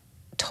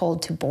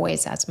told to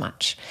boys as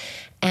much.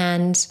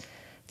 And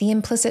the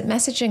implicit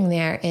messaging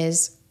there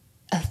is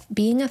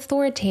being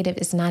authoritative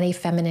is not a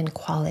feminine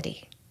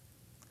quality.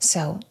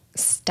 So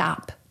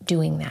stop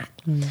doing that.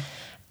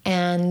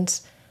 And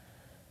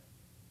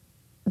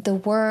the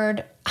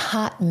word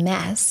hot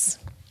mess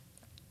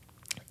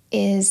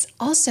is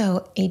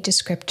also a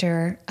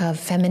descriptor of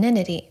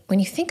femininity. When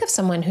you think of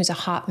someone who's a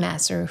hot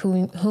mess or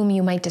whom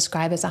you might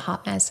describe as a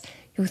hot mess,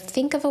 you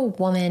think of a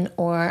woman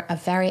or a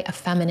very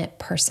effeminate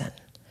person,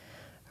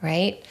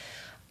 right?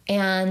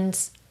 And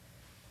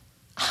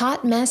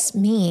hot mess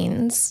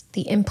means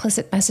the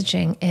implicit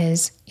messaging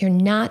is you're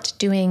not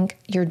doing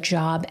your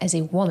job as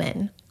a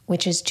woman,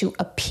 which is to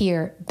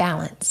appear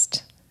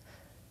balanced.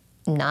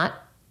 Not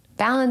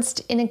balanced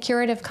in a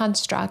curative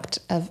construct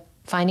of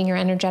finding your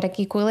energetic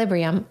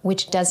equilibrium,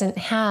 which doesn't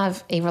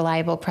have a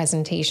reliable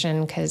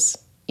presentation because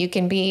you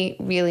can be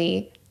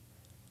really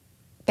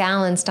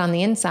balanced on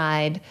the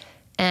inside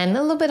and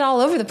a little bit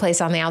all over the place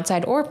on the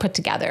outside or put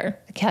together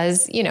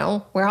because,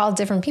 we're all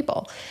different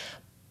people.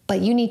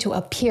 But you need to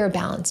appear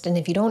balanced. And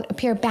if you don't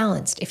appear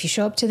balanced, if you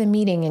show up to the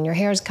meeting and your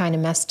hair is kind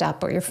of messed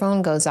up or your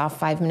phone goes off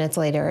 5 minutes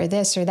later or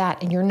this or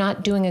that, and you're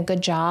not doing a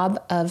good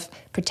job of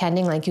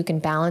pretending like you can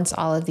balance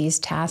all of these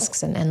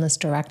tasks and endless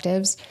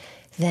directives,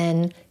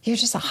 then you're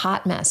just a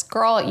hot mess.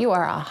 Girl, you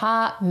are a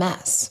hot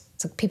mess.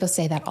 So people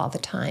say that all the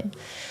time.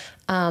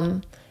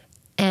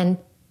 And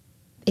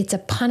it's a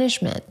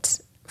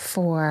punishment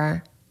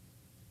for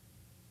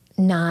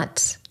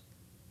not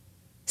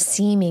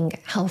seeming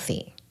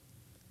healthy,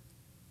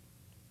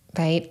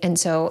 right? And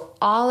so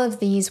all of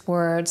these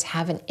words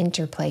have an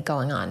interplay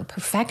going on.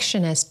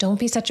 Perfectionist, don't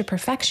be such a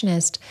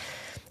perfectionist,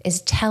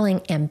 is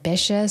telling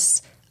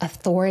ambitious,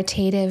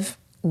 authoritative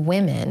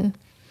women,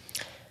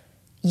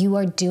 you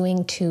are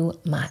doing too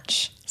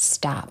much.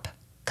 Stop,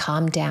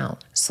 calm down,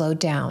 slow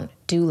down,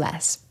 do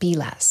less, be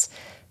less.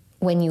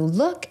 When you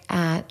look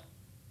at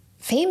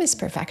famous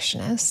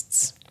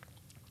perfectionists,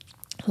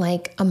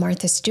 like a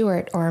Martha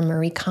Stewart or a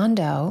Marie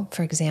Kondo,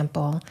 for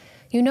example,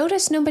 you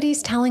notice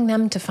nobody's telling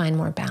them to find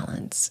more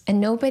balance.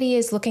 And nobody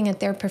is looking at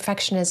their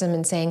perfectionism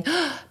and saying,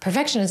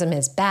 perfectionism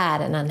is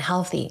bad and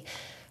unhealthy.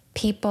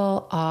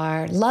 People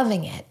are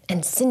loving it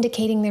and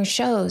syndicating their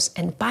shows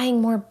and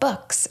buying more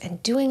books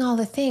and doing all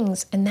the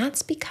things. And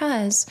that's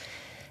because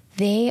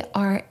they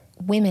are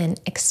women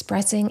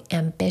expressing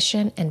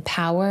ambition and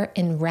power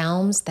in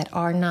realms that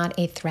are not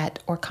a threat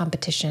or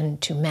competition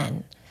to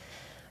men.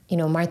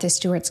 Martha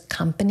Stewart's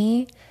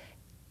company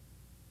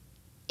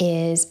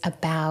is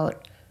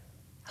about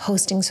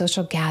hosting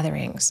social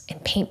gatherings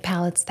and paint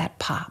palettes that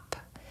pop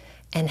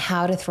and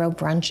how to throw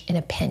brunch in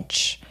a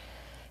pinch.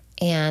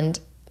 And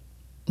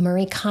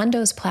Marie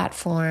Kondo's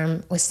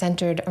platform was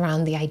centered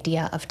around the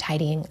idea of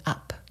tidying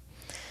up.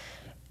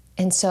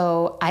 And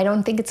so I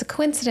don't think it's a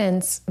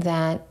coincidence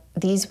that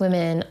these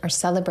women are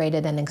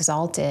celebrated and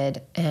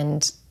exalted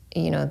and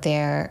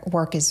their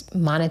work is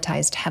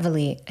monetized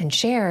heavily and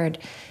shared,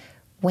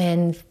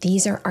 when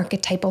these are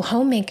archetypal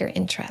homemaker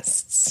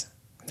interests.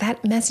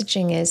 That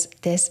messaging is,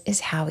 this is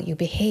how you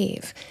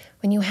behave.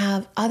 When you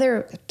have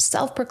other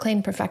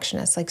self-proclaimed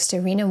perfectionists like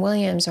Serena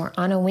Williams or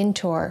Anna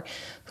Wintour,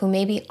 who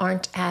maybe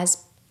aren't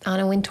as,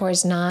 Anna Wintour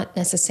is not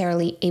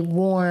necessarily a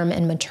warm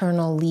and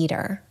maternal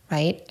leader,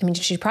 right? I mean,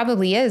 she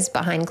probably is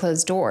behind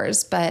closed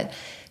doors, but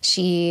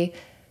she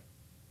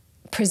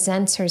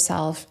presents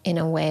herself in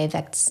a way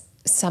that's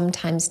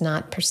sometimes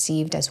not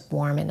perceived as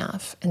warm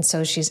enough. And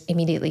so she's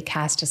immediately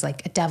cast as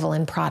like a devil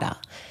in Prada.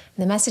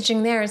 And the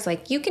messaging there is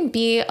like, you can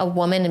be a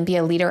woman and be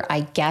a leader,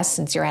 I guess,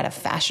 since you're at a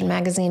fashion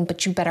magazine,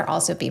 but you better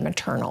also be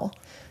maternal,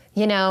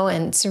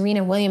 and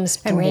Serena Williams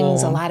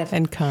brings a lot of...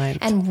 And kind.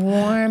 And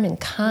warm and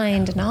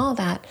kind and all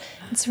that.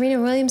 And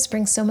Serena Williams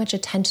brings so much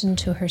attention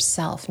to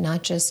herself,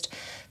 not just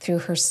through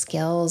her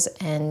skills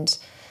and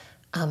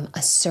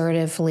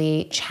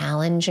assertively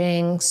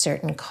challenging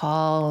certain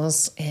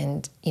calls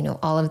and,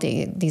 all of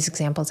these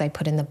examples I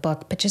put in the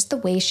book, but just the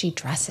way she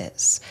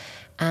dresses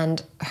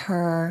and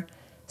her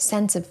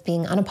sense of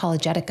being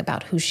unapologetic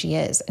about who she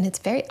is. And it's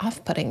very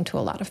off-putting to a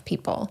lot of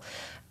people.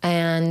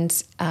 And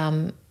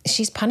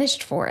she's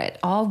punished for it.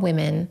 All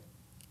women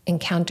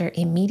encounter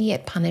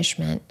immediate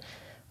punishment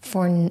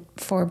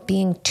for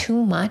being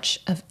too much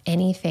of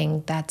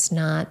anything that's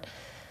not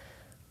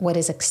what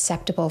is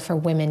acceptable for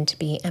women to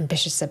be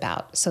ambitious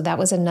about. So that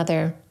was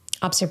another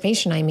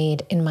observation I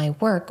made in my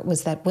work,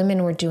 was that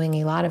women were doing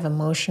a lot of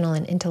emotional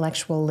and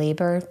intellectual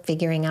labor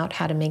figuring out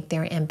how to make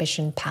their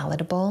ambition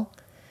palatable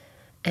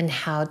and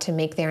how to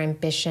make their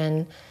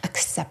ambition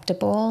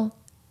acceptable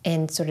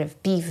and sort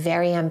of be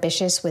very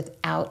ambitious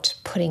without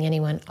putting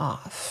anyone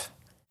off.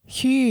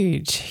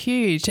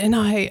 Huge. And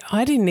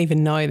I didn't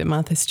even know that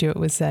Martha Stewart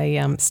was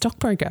a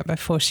stockbroker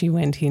before she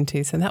went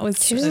into. So that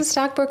was... She was a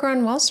stockbroker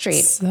on Wall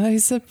Street. So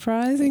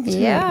surprising to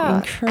me.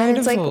 Incredible. And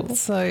it's like,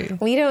 so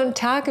we don't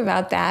talk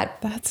about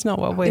that. That's not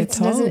what we're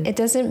told. It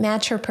doesn't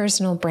match her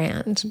personal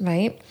brand,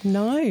 right?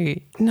 No.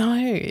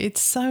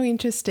 It's so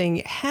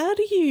interesting. How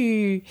do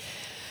you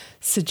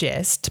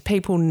suggest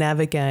people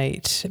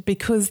navigate,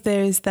 because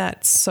there's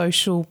that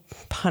social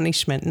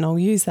punishment, and I'll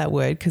use that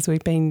word because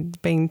we've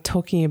been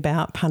talking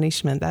about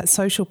punishment, that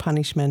social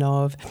punishment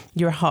of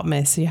you're a hot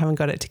mess, you haven't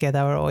got it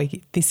together, or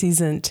this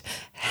isn't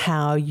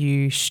how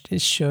you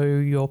show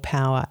your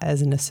power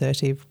as an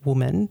assertive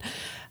woman,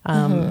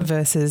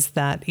 versus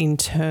that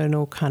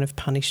internal kind of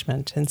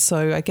punishment. And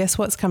so I guess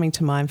what's coming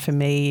to mind for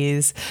me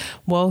is,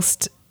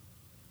 whilst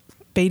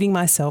beating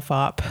myself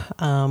up,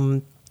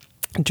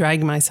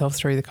 dragging myself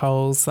through the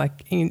coals,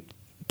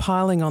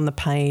 piling on the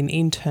pain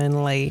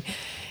internally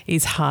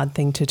is a hard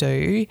thing to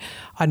do.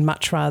 I'd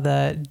much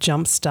rather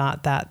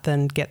jumpstart that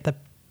than get the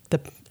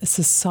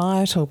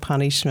societal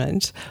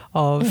punishment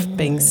of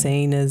being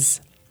seen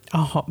as a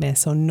hot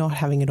mess or not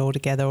having it all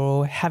together,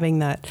 or having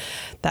that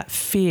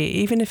fear,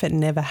 even if it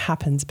never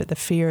happens, but the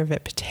fear of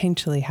it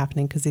potentially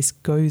happening because this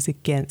goes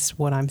against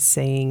what I'm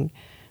seeing,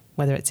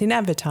 whether it's in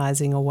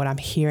advertising or what I'm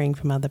hearing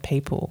from other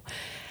people.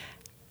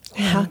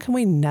 How can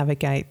we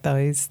navigate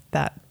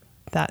that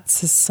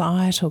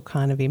societal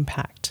kind of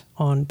impact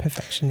on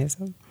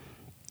perfectionism?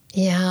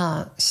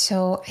 Yeah.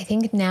 So I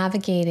think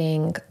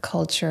navigating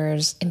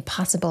culture's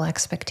impossible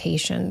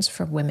expectations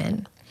for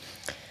women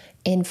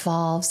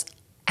involves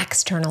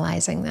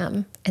externalizing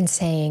them and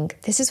saying,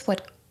 this is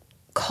what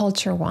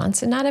culture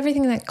wants. And not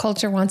everything that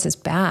culture wants is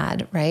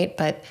bad, right?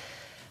 But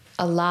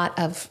a lot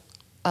of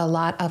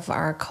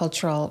our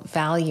cultural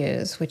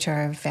values, which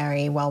are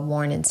very well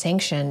worn and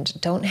sanctioned,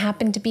 don't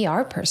happen to be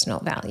our personal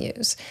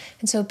values.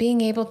 And so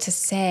being able to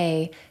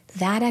say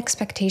that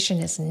expectation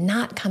is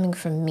not coming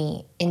from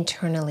me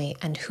internally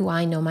and who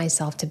I know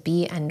myself to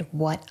be and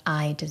what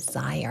I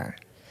desire.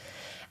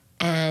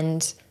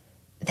 And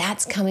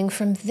that's coming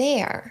from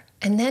there.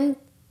 And then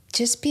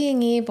just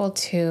being able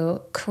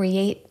to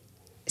create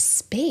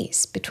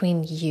space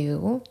between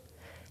you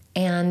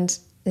and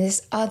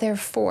this other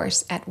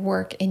force at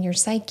work in your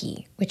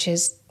psyche, which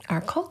is our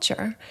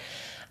culture.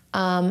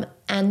 And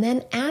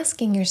then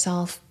asking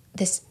yourself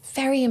this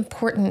very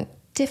important,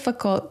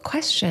 difficult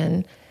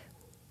question: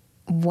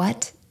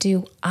 what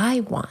do I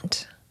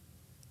want?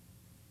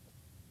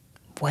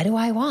 What do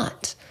I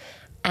want?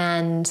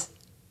 And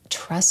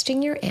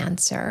trusting your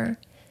answer,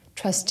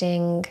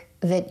 trusting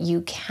that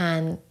you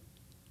can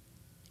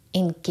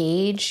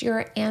engage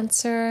your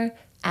answer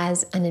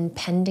as an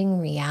impending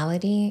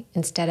reality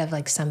instead of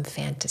like some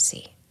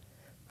fantasy,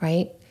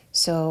 right?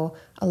 So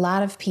a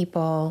lot of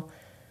people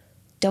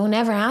don't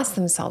ever ask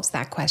themselves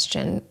that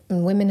question,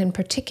 and women in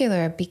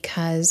particular,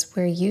 because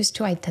we're used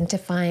to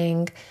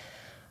identifying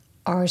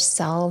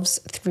ourselves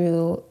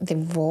through the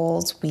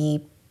roles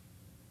we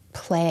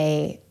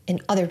play in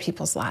other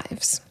people's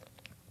lives.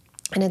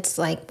 And it's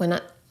like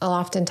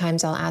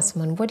oftentimes I'll ask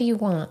someone, what do you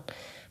want?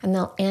 And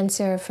they'll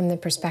answer from the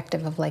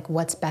perspective of like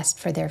what's best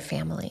for their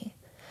family.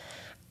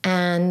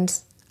 And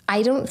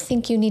I don't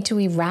think you need to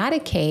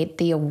eradicate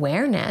the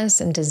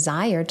awareness and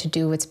desire to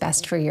do what's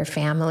best for your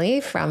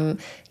family from,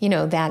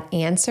 that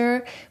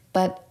answer.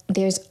 But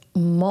there's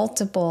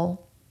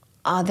multiple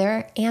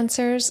other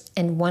answers.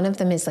 And one of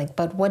them is like,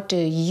 but what do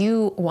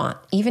you want?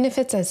 Even if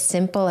it's as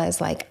simple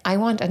as like, I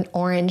want an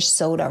orange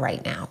soda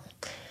right now.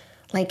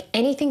 Like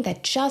anything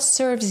that just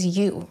serves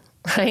you,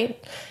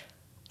 right?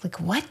 Like,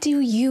 what do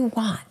you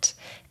want?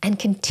 And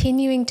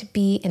continuing to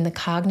be in the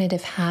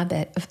cognitive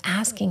habit of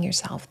asking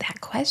yourself that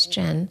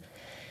question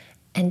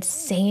and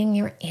saying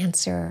your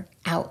answer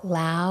out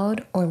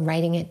loud or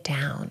writing it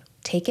down.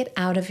 Take it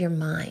out of your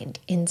mind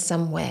in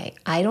some way.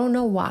 I don't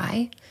know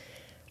why,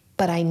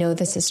 but I know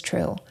this is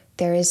true.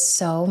 There is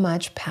so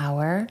much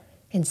power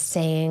in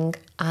saying,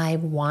 I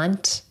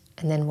want,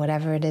 and then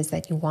whatever it is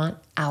that you want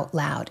out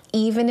loud.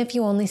 Even if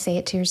you only say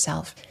it to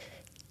yourself,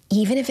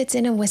 even if it's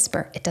in a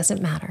whisper, it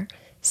doesn't matter.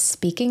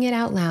 Speaking it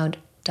out loud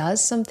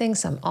does something,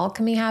 some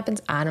alchemy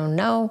happens. I don't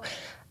know.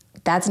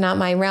 That's not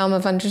my realm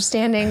of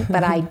understanding,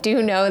 but I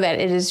do know that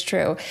it is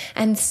true.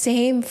 And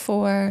same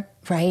for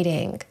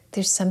writing.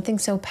 There's something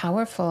so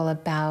powerful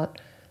about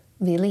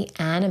really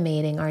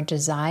animating our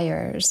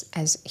desires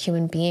as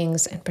human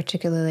beings, and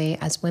particularly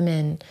as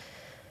women.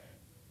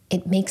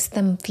 It makes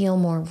them feel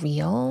more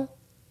real,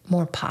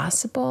 more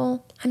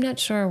possible. I'm not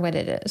sure what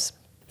it is.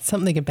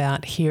 Something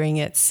about hearing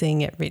it,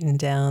 seeing it written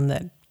down,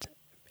 that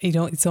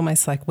it's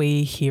almost like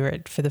we hear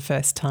it for the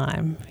first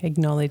time,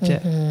 acknowledge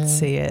it,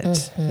 see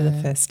it for the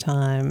first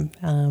time,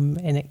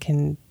 and it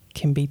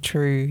can be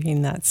true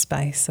in that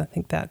space. I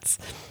think that's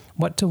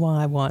what do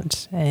I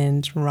want,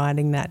 and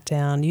writing that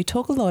down. You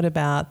talk a lot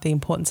about the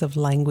importance of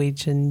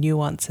language and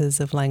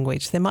nuances of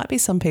language. There might be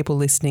some people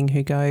listening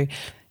who go,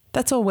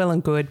 that's all well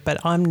and good,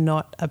 but I'm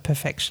not a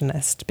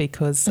perfectionist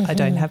because I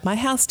don't have my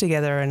house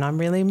together and I'm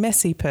really a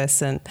messy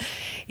person.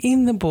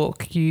 In the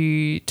book,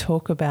 you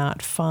talk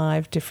about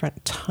 5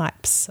 different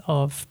types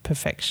of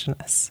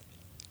perfectionists.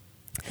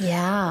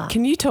 Yeah.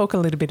 Can you talk a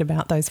little bit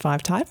about those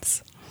 5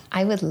 types?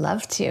 I would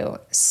love to.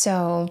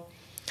 So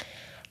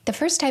the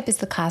first type is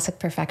the classic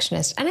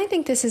perfectionist. And I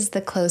think this is the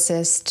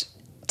closest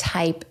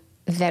type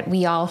that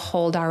we all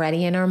hold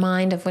already in our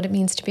mind of what it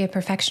means to be a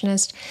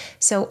perfectionist.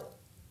 So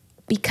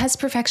because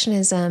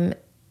perfectionism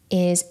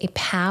is a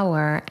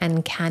power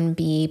and can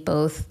be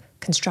both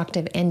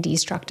constructive and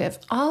destructive,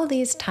 all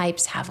these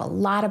types have a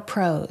lot of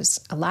pros,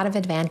 a lot of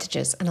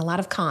advantages, and a lot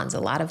of cons, a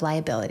lot of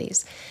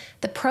liabilities.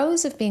 The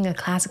pros of being a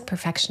classic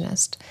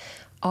perfectionist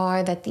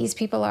are that these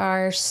people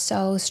are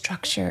so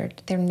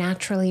structured. They're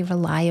naturally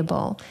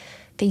reliable.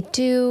 They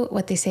do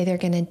what they say they're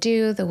going to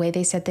do, the way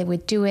they said they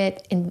would do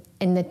it, in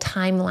the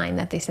timeline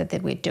that they said they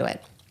would do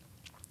it.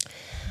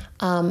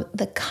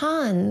 The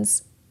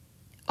cons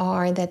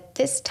are that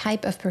this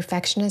type of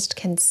perfectionist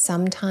can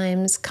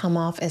sometimes come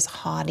off as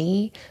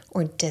haughty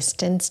or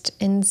distanced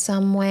in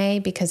some way,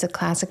 because a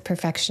classic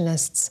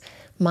perfectionist's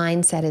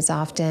mindset is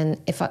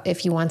often,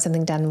 if you want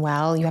something done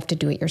well, you have to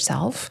do it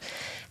yourself.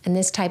 And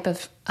this type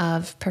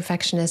of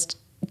perfectionist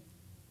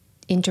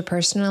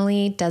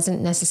interpersonally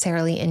doesn't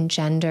necessarily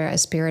engender a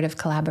spirit of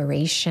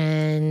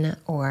collaboration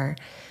or,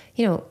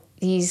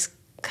 these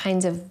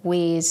kinds of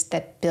ways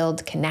that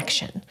build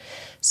connection.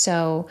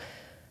 So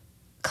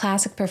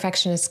classic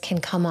perfectionists can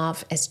come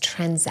off as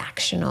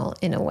transactional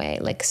in a way,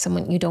 like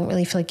someone you don't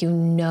really feel like you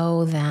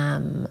know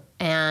them.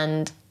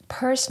 And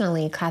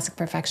personally, classic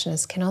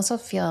perfectionists can also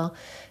feel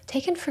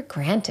taken for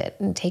granted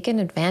and taken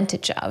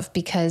advantage of,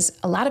 because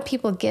a lot of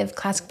people give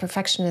classic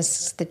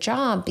perfectionists the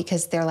job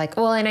because they're like,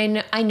 well,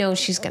 and I know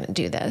she's going to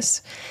do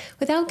this,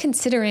 without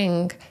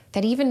considering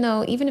that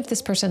even if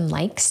this person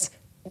likes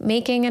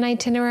making an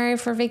itinerary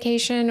for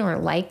vacation or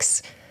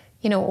likes,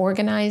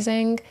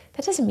 organizing,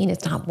 that doesn't mean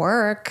it's not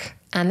work.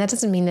 And that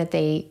doesn't mean that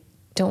they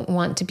don't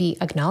want to be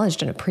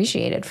acknowledged and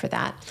appreciated for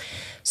that.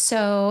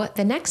 So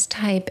the next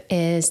type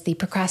is the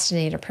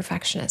procrastinator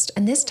perfectionist.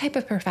 And this type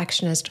of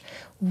perfectionist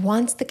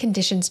wants the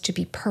conditions to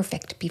be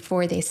perfect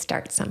before they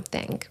start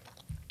something.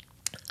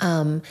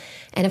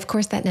 And of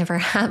course, that never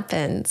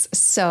happens.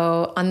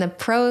 So on the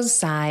pros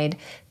side,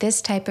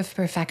 this type of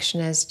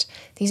perfectionist,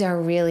 these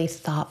are really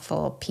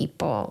thoughtful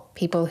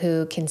people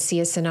who can see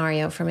a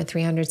scenario from a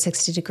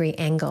 360-degree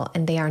angle,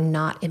 and they are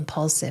not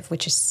impulsive,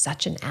 which is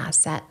such an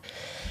asset.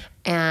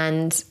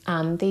 And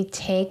they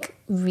take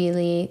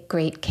really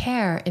great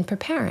care in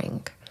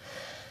preparing.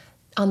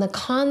 On the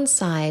con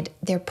side,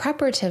 their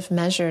preparative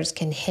measures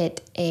can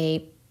hit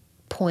a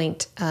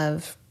point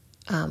of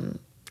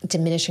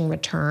diminishing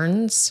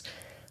returns,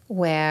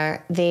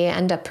 where they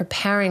end up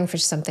preparing for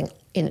something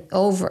in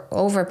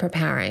over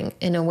preparing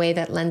in a way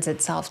that lends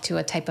itself to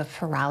a type of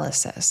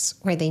paralysis,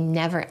 where they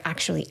never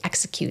actually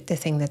execute the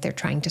thing that they're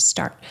trying to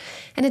start.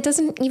 And it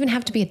doesn't even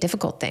have to be a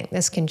difficult thing.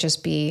 This can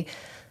just be,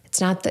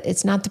 it's not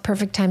the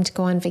perfect time to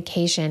go on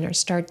vacation or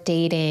start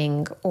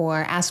dating or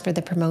ask for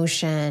the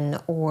promotion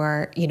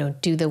or,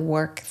 do the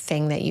work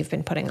thing that you've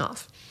been putting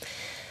off.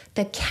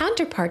 The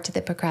counterpart to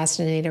the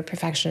procrastinator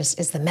perfectionist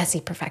is the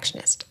messy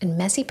perfectionist. And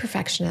messy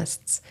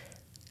perfectionists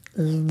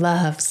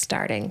love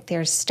starting.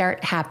 They're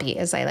start happy,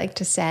 as I like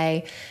to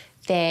say.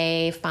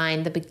 They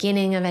find the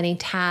beginning of any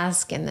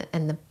task and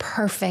the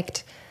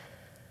perfect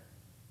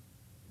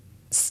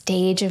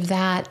stage of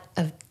that,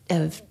 of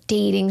of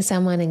dating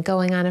someone and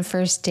going on a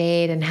first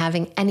date and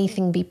having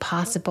anything be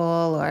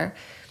possible, or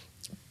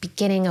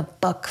beginning a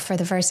book for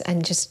the first,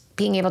 and just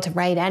being able to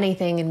write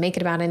anything and make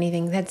it about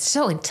anything. That's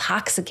so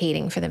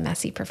intoxicating for the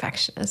messy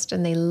perfectionist.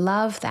 And they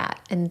love that.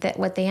 And that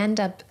what they end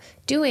up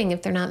doing,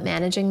 if they're not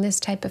managing this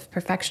type of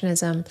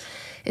perfectionism,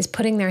 is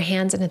putting their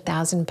hands in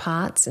 1,000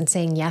 pots and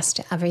saying yes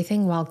to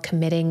everything while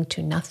committing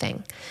to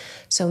nothing.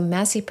 So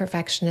messy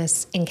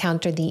perfectionists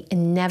encounter the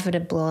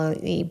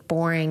inevitably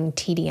boring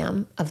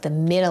tedium of the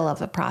middle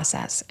of a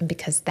process. And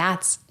because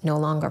that's no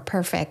longer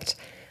perfect,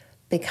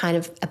 they kind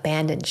of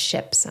abandon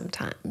ship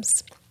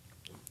sometimes.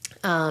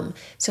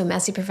 So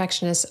messy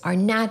perfectionists are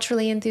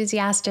naturally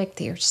enthusiastic.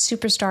 They are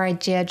superstar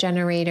idea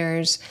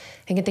generators.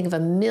 They can think of a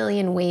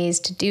million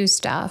ways to do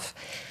stuff.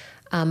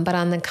 But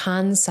on the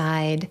con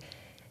side,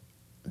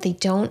 they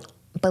don't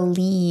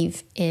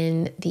believe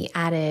in the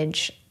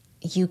adage,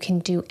 you can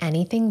do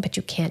anything, but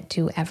you can't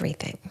do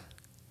everything.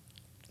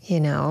 You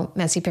know,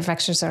 messy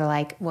perfectionists are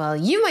like, well,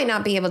 you might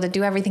not be able to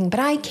do everything, but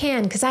I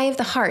can, because I have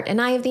the heart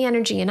and I have the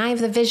energy and I have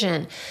the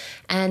vision.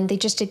 And they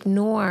just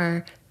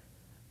ignore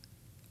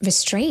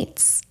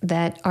restraints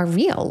that are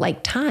real,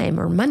 like time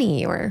or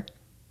money or,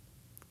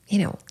 you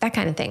know, that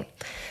kind of thing.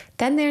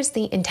 Then there's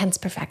the intense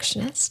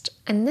perfectionist.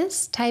 And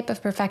this type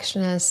of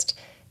perfectionist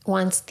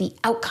wants the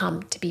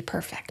outcome to be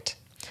perfect.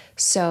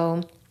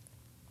 So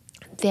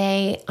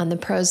they, on the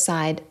pros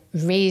side,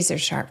 razor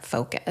sharp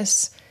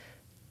focus,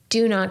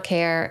 do not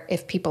care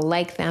if people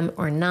like them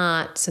or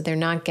not. So they're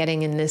not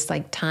getting in this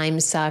like time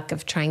suck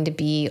of trying to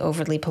be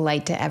overly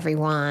polite to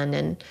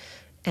everyone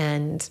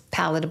and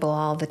palatable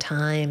all the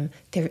time.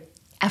 They're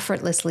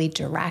effortlessly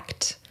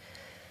direct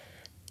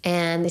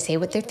and they say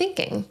what they're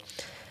thinking.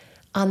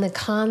 On the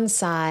con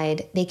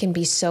side, they can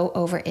be so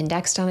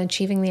over-indexed on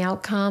achieving the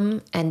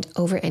outcome and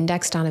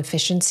over-indexed on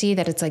efficiency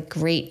that it's like,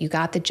 great, you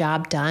got the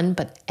job done,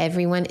 but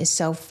everyone is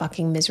so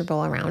fucking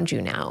miserable around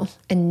you now.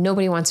 And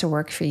nobody wants to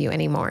work for you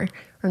anymore.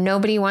 Or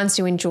nobody wants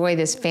to enjoy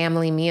this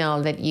family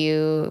meal that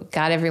you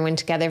got everyone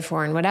together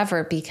for and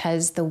whatever,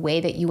 because the way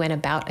that you went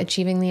about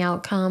achieving the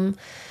outcome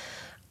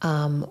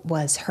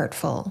was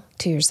hurtful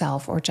to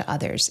yourself or to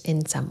others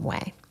in some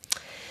way.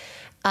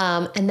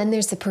 And then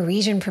there's the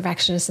Parisian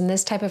perfectionist, and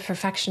this type of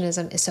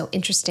perfectionism is so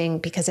interesting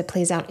because it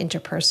plays out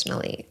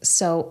interpersonally.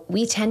 So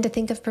we tend to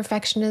think of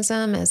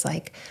perfectionism as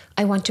like,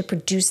 I want to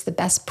produce the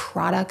best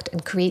product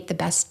and create the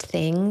best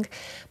thing.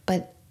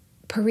 But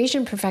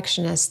Parisian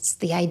perfectionists,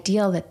 the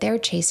ideal that they're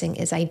chasing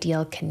is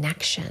ideal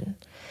connection.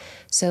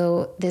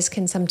 So this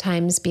can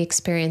sometimes be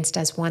experienced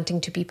as wanting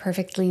to be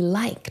perfectly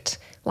liked,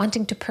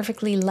 wanting to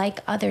perfectly like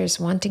others,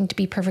 wanting to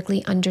be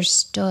perfectly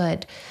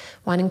understood,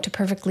 wanting to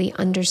perfectly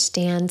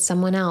understand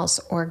someone else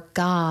or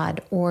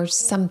God or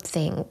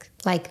something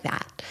like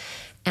that.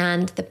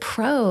 And the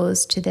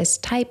pros to this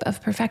type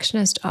of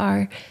perfectionist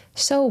are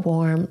so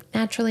warm,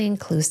 naturally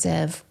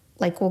inclusive,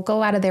 like will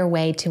go out of their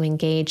way to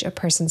engage a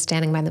person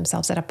standing by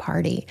themselves at a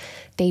party.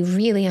 They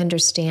really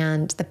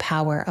understand the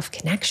power of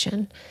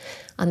connection.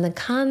 On the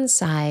con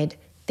side,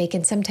 they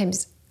can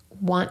sometimes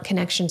want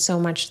connection so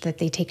much that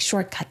they take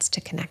shortcuts to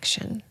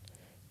connection,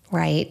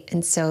 right?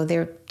 And so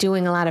they're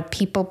doing a lot of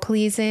people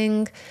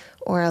pleasing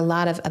or a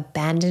lot of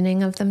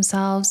abandoning of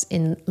themselves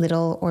in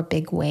little or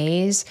big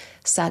ways,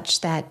 such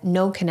that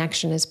no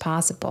connection is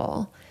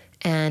possible.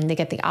 And they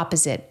get the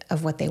opposite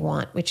of what they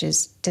want, which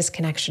is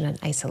disconnection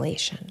and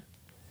isolation.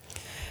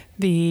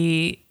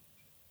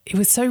 It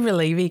was so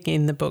relieving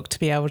in the book to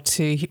be able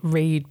to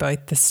read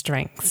both the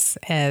strengths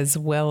as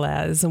well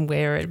as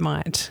where it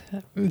might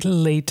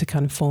lead to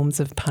kind of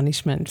forms of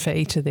punishment for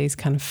each of these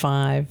kind of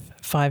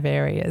five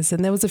areas.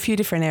 And there was a few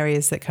different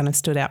areas that kind of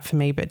stood out for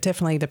me, but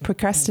definitely the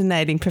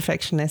procrastinating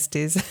perfectionist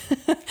is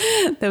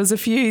there was a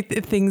few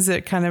things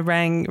that kind of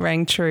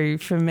rang true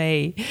for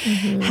me.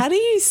 Mm-hmm. How do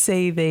you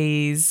see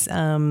these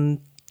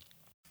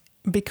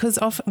because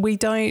often we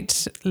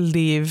don't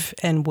live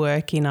and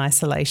work in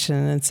isolation,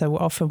 and so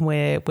often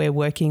we're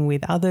working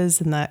with others.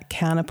 And that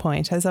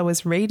counterpoint, as I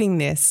was reading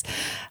this,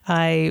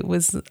 I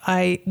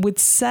would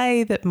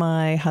say that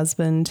my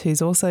husband, who's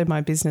also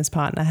my business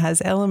partner,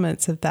 has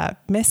elements of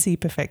that messy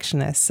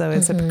perfectionist. So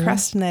as a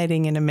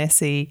procrastinating and a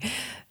messy,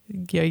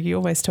 you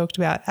always talked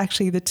about,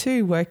 actually the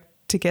two work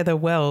together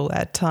well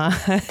at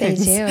times. They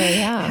do,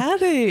 yeah.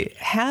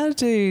 How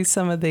do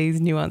some of these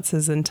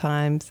nuances and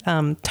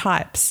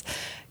types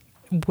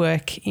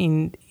work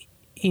in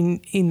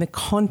the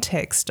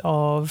context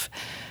of,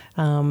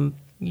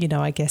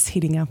 I guess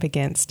hitting up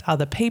against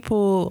other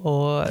people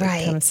or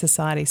kind of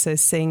society? So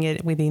seeing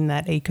it within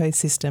that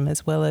ecosystem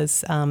as well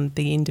as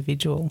the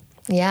individual.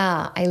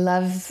 Yeah, I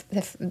love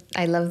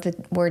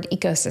the word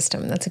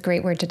ecosystem. That's a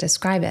great word to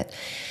describe it.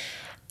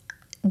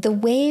 The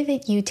way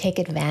that you take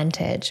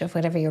advantage of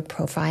whatever your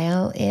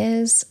profile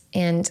is,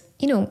 and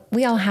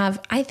we all have,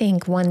 I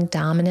think, one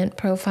dominant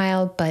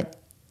profile, but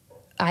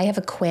I have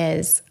a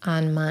quiz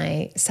on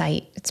my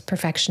site. It's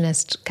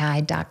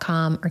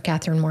perfectionistguide.com or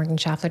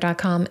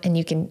katherinemorganschafler.com, and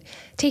you can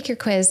take your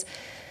quiz.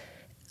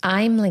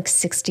 I'm like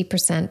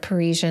 60%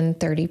 Parisian,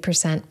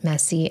 30%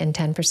 messy, and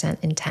 10%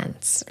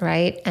 intense,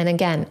 right? And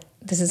again,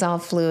 This is all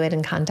fluid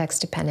and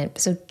context dependent.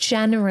 So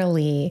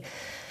generally,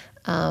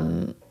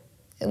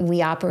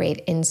 we operate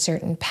in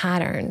certain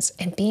patterns,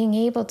 and being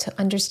able to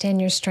understand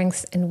your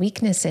strengths and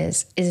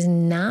weaknesses is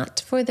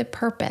not for the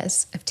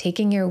purpose of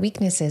taking your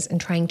weaknesses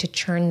and trying to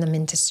churn them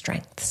into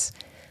strengths.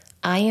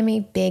 I am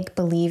a big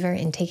believer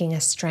in taking a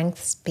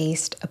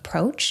strengths-based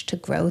approach to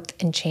growth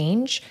and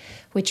change,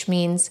 which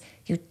means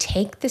you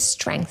take the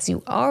strengths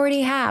you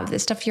already have, the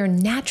stuff you're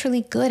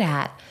naturally good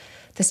at,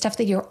 the stuff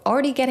that you're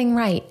already getting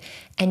right,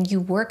 and you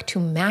work to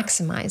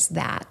maximize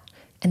that.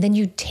 And then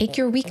you take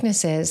your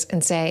weaknesses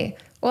and say,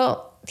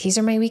 well, these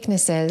are my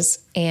weaknesses,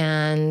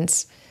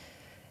 and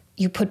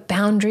you put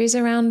boundaries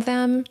around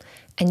them,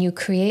 and you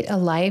create a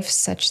life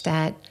such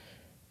that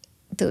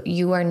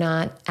you are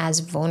not as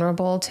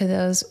vulnerable to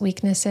those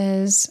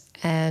weaknesses,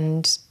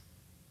 and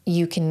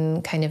you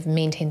can kind of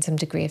maintain some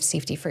degree of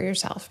safety for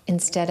yourself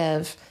instead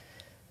of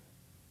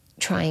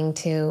trying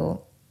to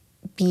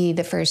be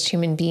the first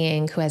human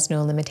being who has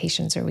no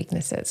limitations or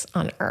weaknesses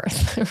on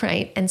earth,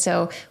 right? And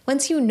so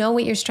once you know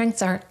what your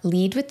strengths are,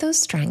 lead with those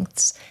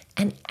strengths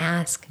and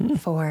ask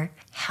for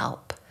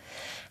help.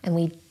 And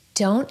we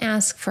don't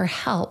ask for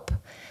help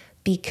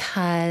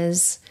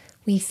because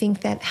we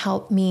think that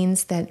help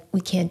means that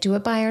we can't do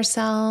it by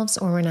ourselves,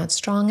 or we're not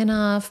strong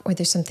enough, or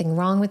there's something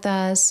wrong with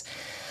us,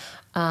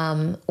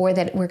 or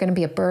that we're going to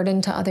be a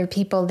burden to other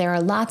people. There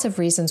are lots of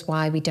reasons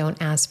why we don't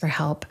ask for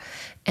help.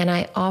 And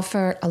I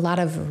offer a lot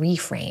of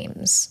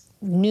reframes,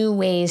 new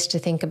ways to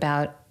think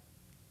about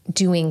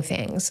doing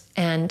things.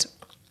 And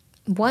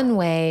one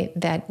way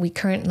that we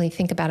currently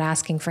think about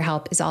asking for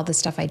help is all the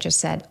stuff I just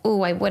said.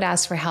 Oh, I would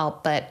ask for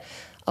help, but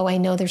I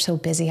know they're so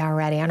busy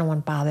already. I don't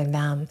want to bother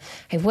them.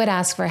 I would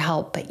ask for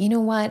help, but you know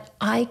what?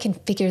 I can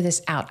figure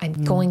this out. I'm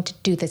going to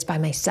do this by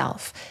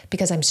myself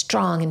because I'm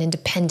strong and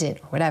independent,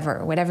 or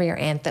whatever your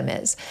anthem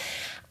is.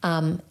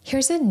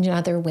 Here's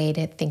another way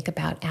to think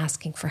about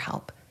asking for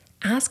help.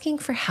 Asking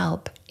for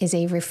help is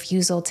a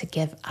refusal to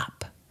give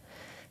up.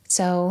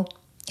 So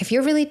if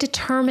you're really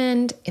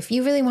determined, if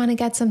you really want to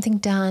get something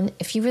done,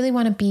 if you really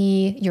want to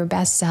be your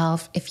best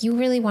self, if you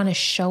really want to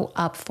show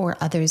up for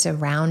others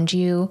around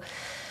you,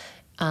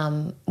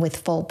 with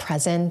full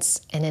presence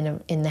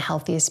and in the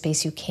healthiest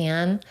space you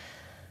can,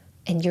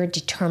 and you're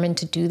determined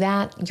to do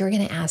that, you're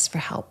going to ask for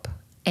help.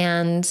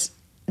 And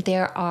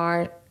there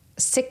are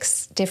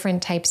 6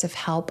 different types of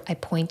help I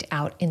point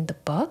out in the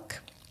book.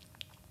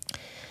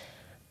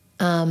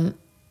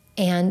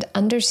 And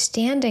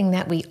understanding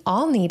that we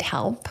all need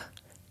help,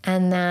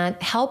 and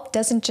that help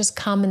doesn't just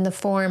come in the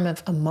form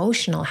of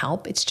emotional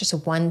help. It's just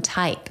one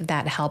type,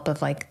 that help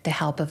of like the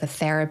help of a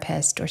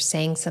therapist or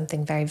saying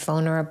something very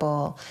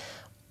vulnerable.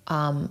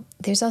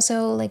 There's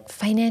also like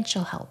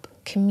financial help,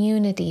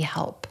 community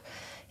help,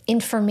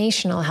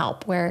 informational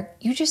help, where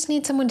you just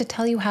need someone to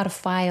tell you how to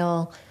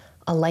file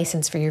a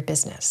license for your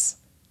business.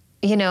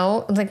 You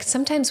know, like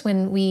sometimes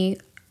when we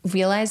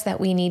realize that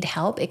we need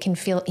help, it can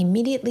feel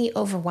immediately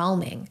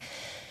overwhelming.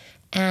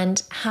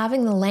 And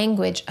having the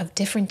language of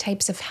different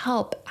types of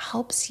help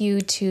helps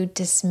you to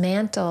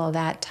dismantle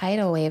that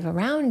tidal wave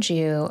around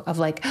you of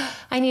like,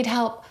 I need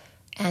help,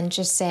 and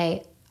just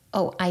say,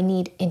 oh, I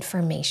need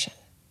information,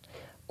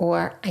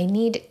 or I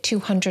need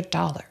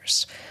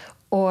 $200,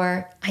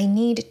 or I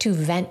need to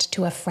vent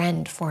to a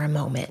friend for a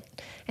moment.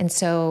 And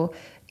so,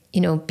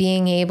 you know,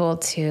 being able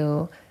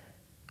to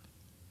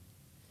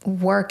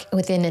work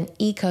within an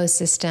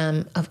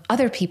ecosystem of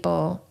other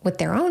people with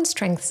their own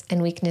strengths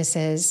and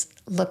weaknesses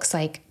looks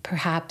like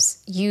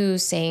perhaps you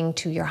saying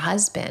to your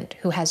husband,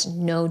 who has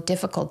no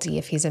difficulty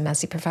if he's a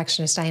messy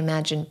perfectionist, I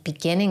imagine,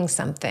 beginning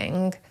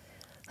something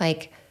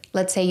like,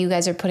 let's say you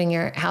guys are putting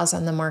your house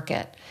on the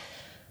market.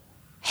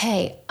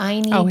 Hey, I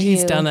need you.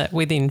 He's done it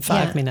within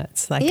 5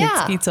 minutes. Like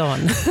it's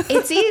on.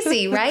 It's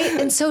easy, right?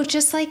 And so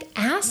just like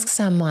ask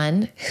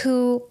someone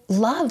who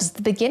loves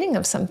the beginning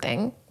of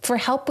something for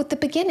help with the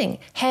beginning.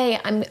 Hey,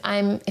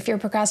 I'm if you're a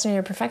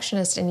procrastinator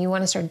perfectionist and you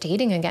want to start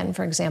dating again,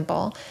 for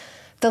example,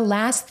 the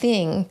last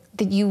thing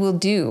that you will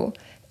do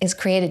is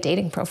create a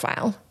dating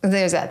profile.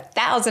 There's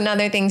 1,000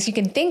 other things you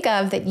can think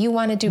of that you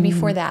want to do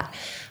before that.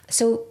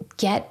 So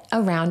get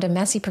around a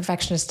messy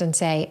perfectionist and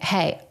say,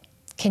 hey,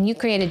 can you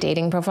create a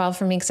dating profile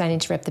for me? Because I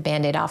need to rip the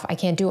Band-Aid off. I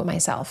can't do it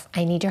myself.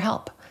 I need your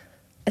help.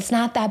 It's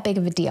not that big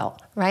of a deal,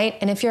 right?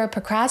 And if you're a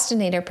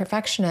procrastinator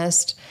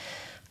perfectionist,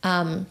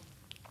 a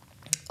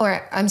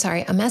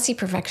messy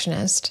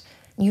perfectionist,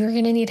 you're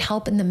going to need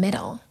help in the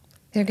middle.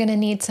 You're going to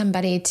need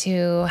somebody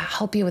to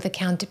help you with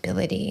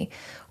accountability,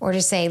 or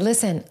to say,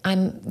 listen,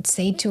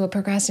 say to a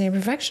procrastinator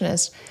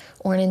perfectionist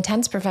or an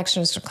intense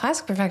perfectionist or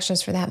classic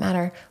perfectionist for that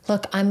matter,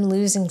 look, I'm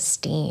losing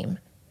steam.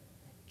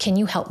 Can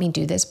you help me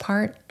do this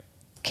part?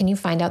 Can you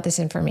find out this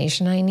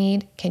information I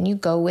need? Can you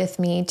go with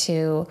me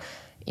to,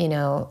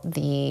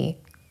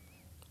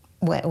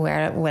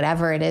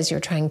 whatever it is you're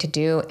trying to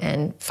do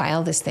and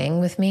file this thing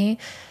with me?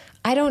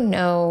 I don't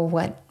know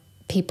what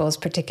people's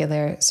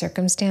particular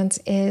circumstance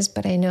is,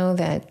 but I know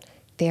that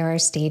there are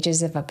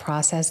stages of a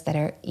process that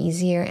are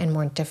easier and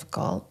more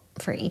difficult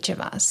for each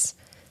of us.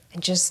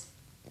 And just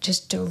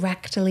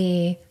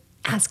directly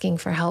asking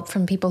for help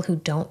from people who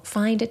don't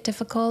find it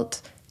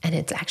difficult, and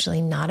it's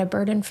actually not a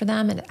burden for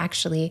them. It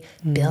actually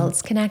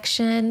builds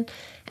connection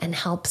and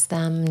helps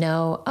them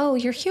know, oh,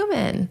 you're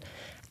human,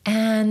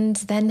 and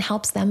then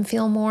helps them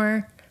feel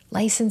more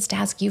licensed to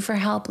ask you for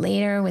help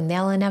later when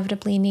they'll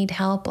inevitably need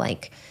help.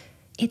 Like,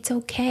 it's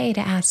okay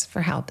to ask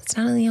for help. It's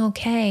not only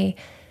okay,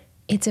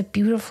 it's a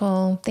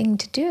beautiful thing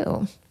to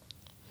do.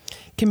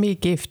 Can be a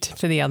gift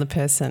for the other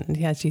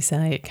person. As you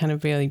say, it kind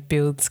of really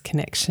builds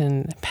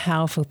connection, a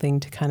powerful thing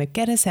to kind of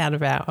get us out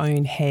of our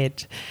own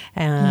head.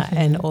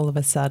 And all of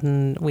a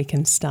sudden we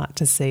can start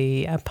to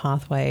see a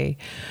pathway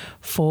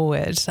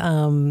forward.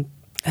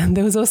 And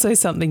there was also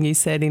something you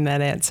said in that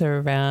answer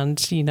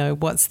around,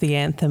 what's the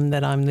anthem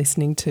that I'm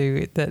listening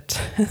to that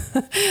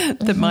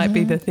that might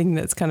be the thing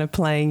that's kind of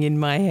playing in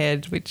my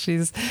head, which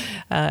is,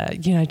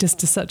 just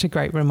such a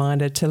great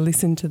reminder to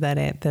listen to that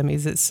anthem.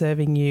 Is it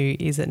serving you?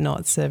 Is it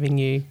not serving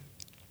you?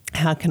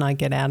 How can I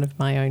get out of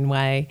my own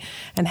way?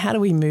 And how do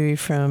we move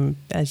from,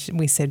 as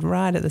we said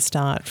right at the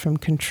start, from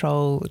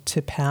control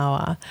to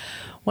power?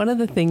 One of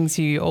the things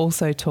you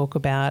also talk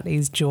about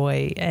is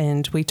joy.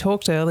 And we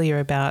talked earlier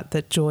about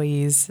that joy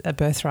is a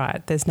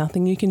birthright. There's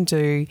nothing you can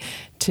do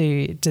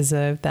to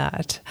deserve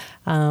that.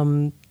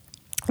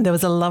 There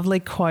was a lovely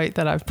quote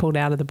that I've pulled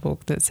out of the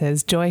book that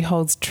says, joy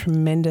holds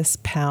tremendous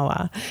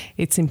power.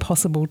 It's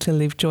impossible to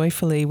live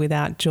joyfully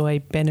without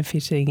joy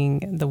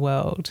benefiting the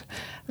world,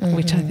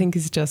 which I think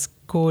is just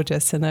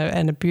gorgeous and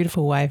a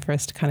beautiful way for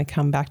us to kind of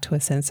come back to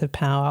a sense of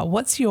power.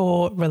 What's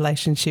your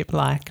relationship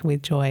like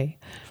with joy?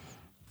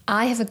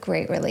 I have a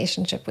great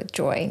relationship with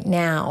joy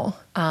now,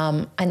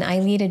 and I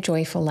lead a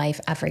joyful life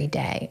every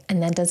day.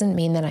 And that doesn't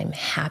mean that I'm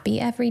happy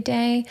every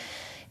day.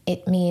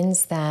 It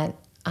means that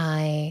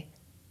I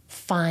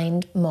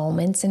find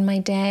moments in my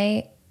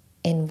day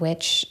in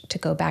which, to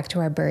go back to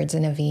our birds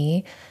in a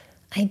V,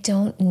 I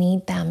don't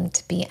need them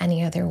to be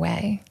any other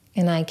way.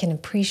 And I can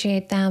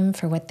appreciate them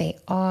for what they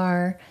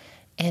are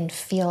and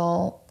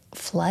feel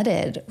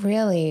flooded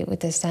really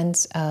with a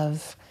sense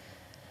of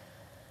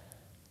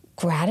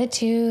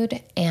gratitude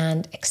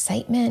and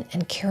excitement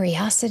and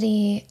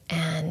curiosity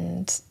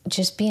and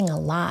just being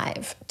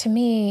alive. To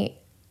me,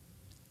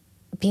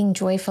 being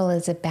joyful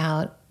is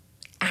about,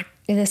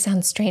 this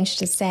sounds strange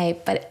to say,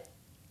 but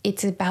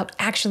it's about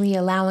actually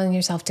allowing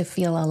yourself to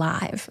feel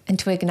alive and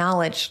to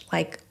acknowledge,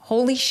 like,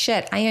 holy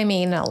shit, I'm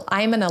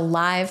an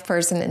alive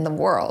person in the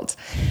world.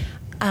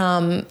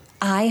 I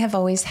have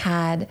always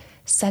had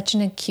such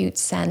an acute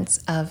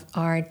sense of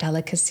our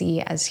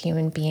delicacy as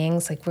human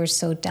beings. Like, we're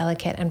so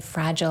delicate and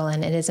fragile,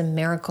 and it is a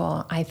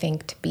miracle, I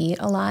think, to be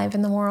alive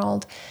in the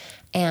world.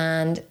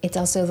 And it's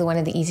also one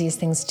of the easiest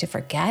things to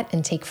forget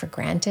and take for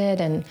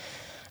granted. And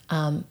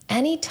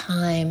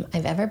anytime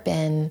I've ever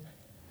been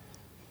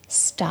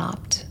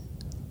stopped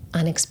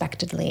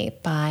unexpectedly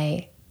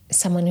by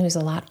someone who's a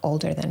lot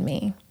older than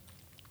me,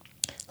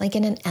 like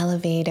in an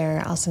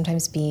elevator, I'll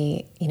sometimes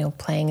be,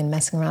 playing and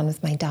messing around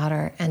with my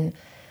daughter,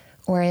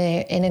 or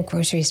in a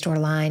grocery store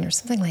line or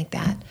something like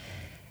that,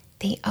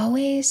 they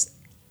always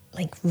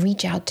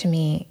reach out to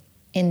me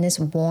in this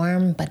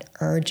warm but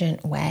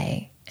urgent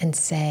way and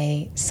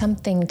say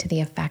something to the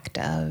effect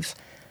of,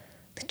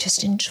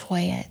 just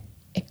enjoy it.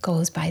 It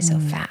goes by so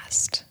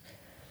fast.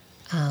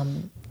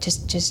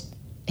 Just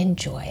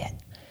enjoy it.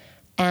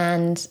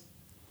 And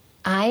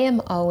I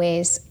am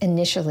always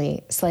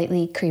initially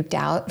slightly creeped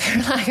out, for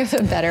lack of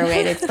a better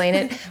way to explain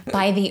it,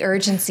 by the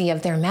urgency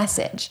of their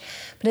message.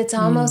 But it's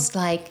almost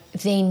like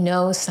they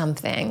know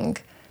something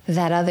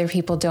that other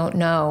people don't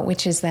know,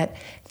 which is that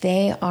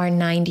they are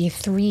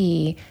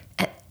 93,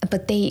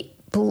 but they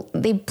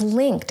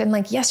blinked,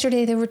 and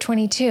yesterday they were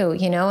 22,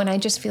 and I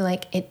just feel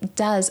like it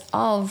does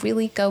all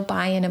really go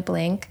by in a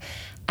blink.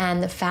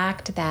 And the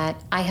fact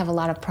that I have a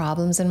lot of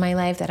problems in my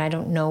life that I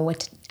don't know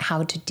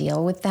how to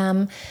deal with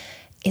them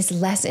is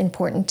less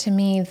important to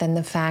me than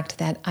the fact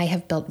that I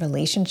have built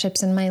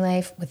relationships in my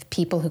life with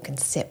people who can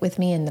sit with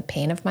me in the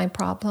pain of my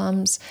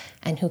problems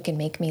and who can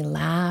make me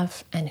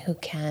laugh and who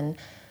can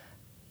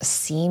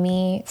see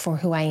me for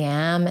who I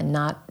am and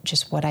not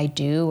just what I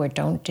do or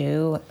don't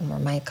do or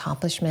my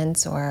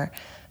accomplishments or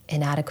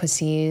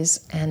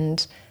inadequacies.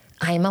 And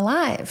I'm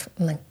alive.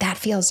 I'm like, that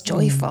feels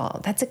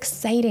joyful. That's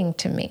exciting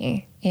to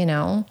me,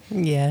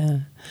 Yeah.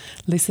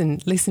 Listen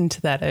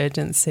to that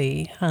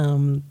urgency.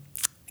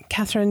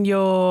 Katherine,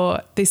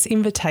 this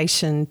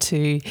invitation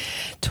to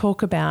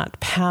talk about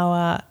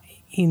power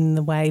in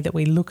the way that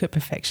we look at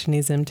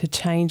perfectionism, to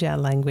change our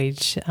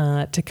language,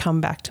 to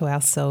come back to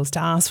ourselves, to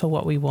ask for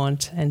what we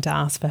want and to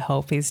ask for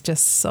help is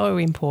just so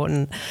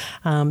important.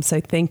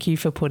 So thank you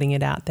for putting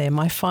it out there.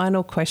 My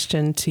final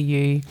question to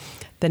you,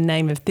 the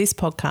name of this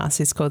podcast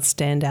is called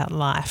Standout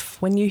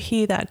Life. When you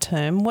hear that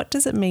term, what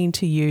does it mean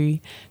to you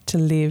to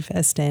live a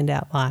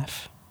standout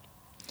life?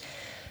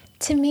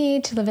 To me,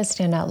 to live a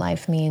standout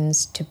life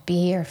means to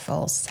be your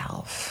full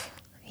self.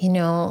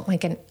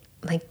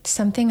 Like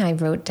something I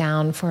wrote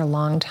down for a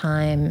long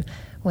time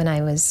when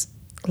I was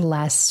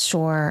less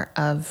sure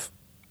of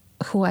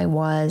who I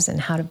was and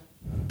how to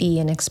be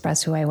and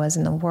express who I was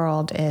in the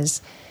world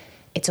is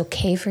it's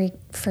okay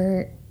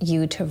for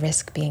you to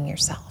risk being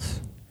yourself.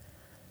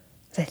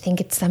 I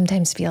think it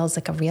sometimes feels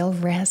like a real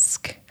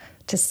risk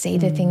to say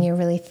the thing you're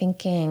really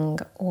thinking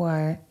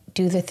or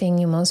do the thing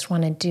you most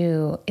want to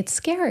do. It's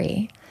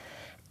scary.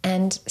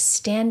 And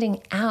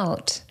standing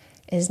out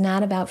is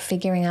not about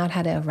figuring out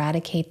how to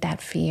eradicate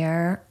that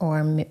fear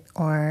or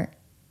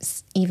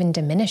even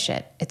diminish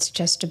it. It's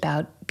just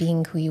about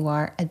being who you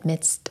are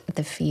amidst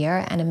the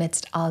fear and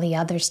amidst all the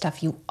other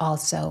stuff you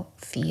also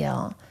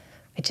feel,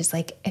 which is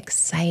like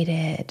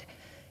excited,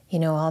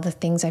 all the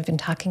things I've been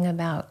talking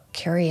about,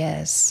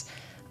 curious,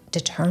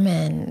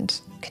 determined,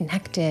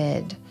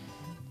 connected,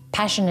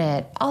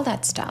 passionate, all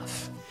that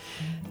stuff.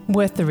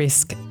 Worth the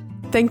risk.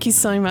 Thank you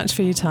so much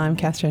for your time,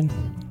 Katherine.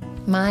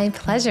 My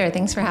pleasure.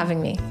 Thanks for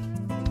having me.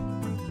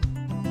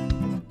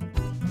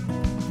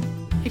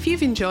 If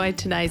you've enjoyed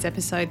today's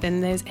episode, then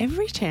there's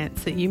every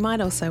chance that you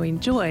might also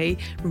enjoy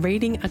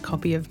reading a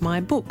copy of my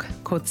book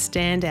called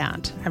Stand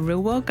Out, a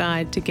real-world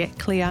guide to get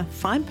clear,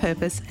 find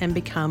purpose and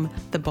become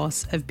the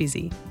boss of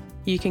busy.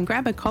 You can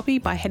grab a copy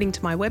by heading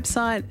to my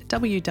website,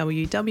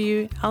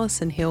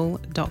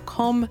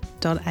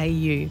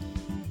 www.alisonhill.com.au.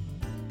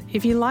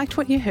 If you liked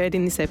what you heard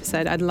in this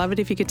episode, I'd love it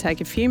if you could take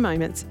a few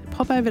moments,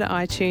 pop over to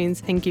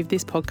iTunes and give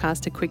this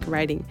podcast a quick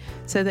rating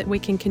so that we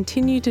can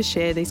continue to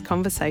share these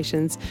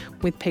conversations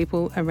with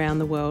people around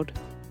the world.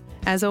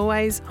 As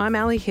always, I'm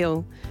Ali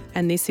Hill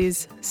and this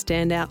is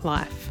Stand Out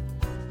Life.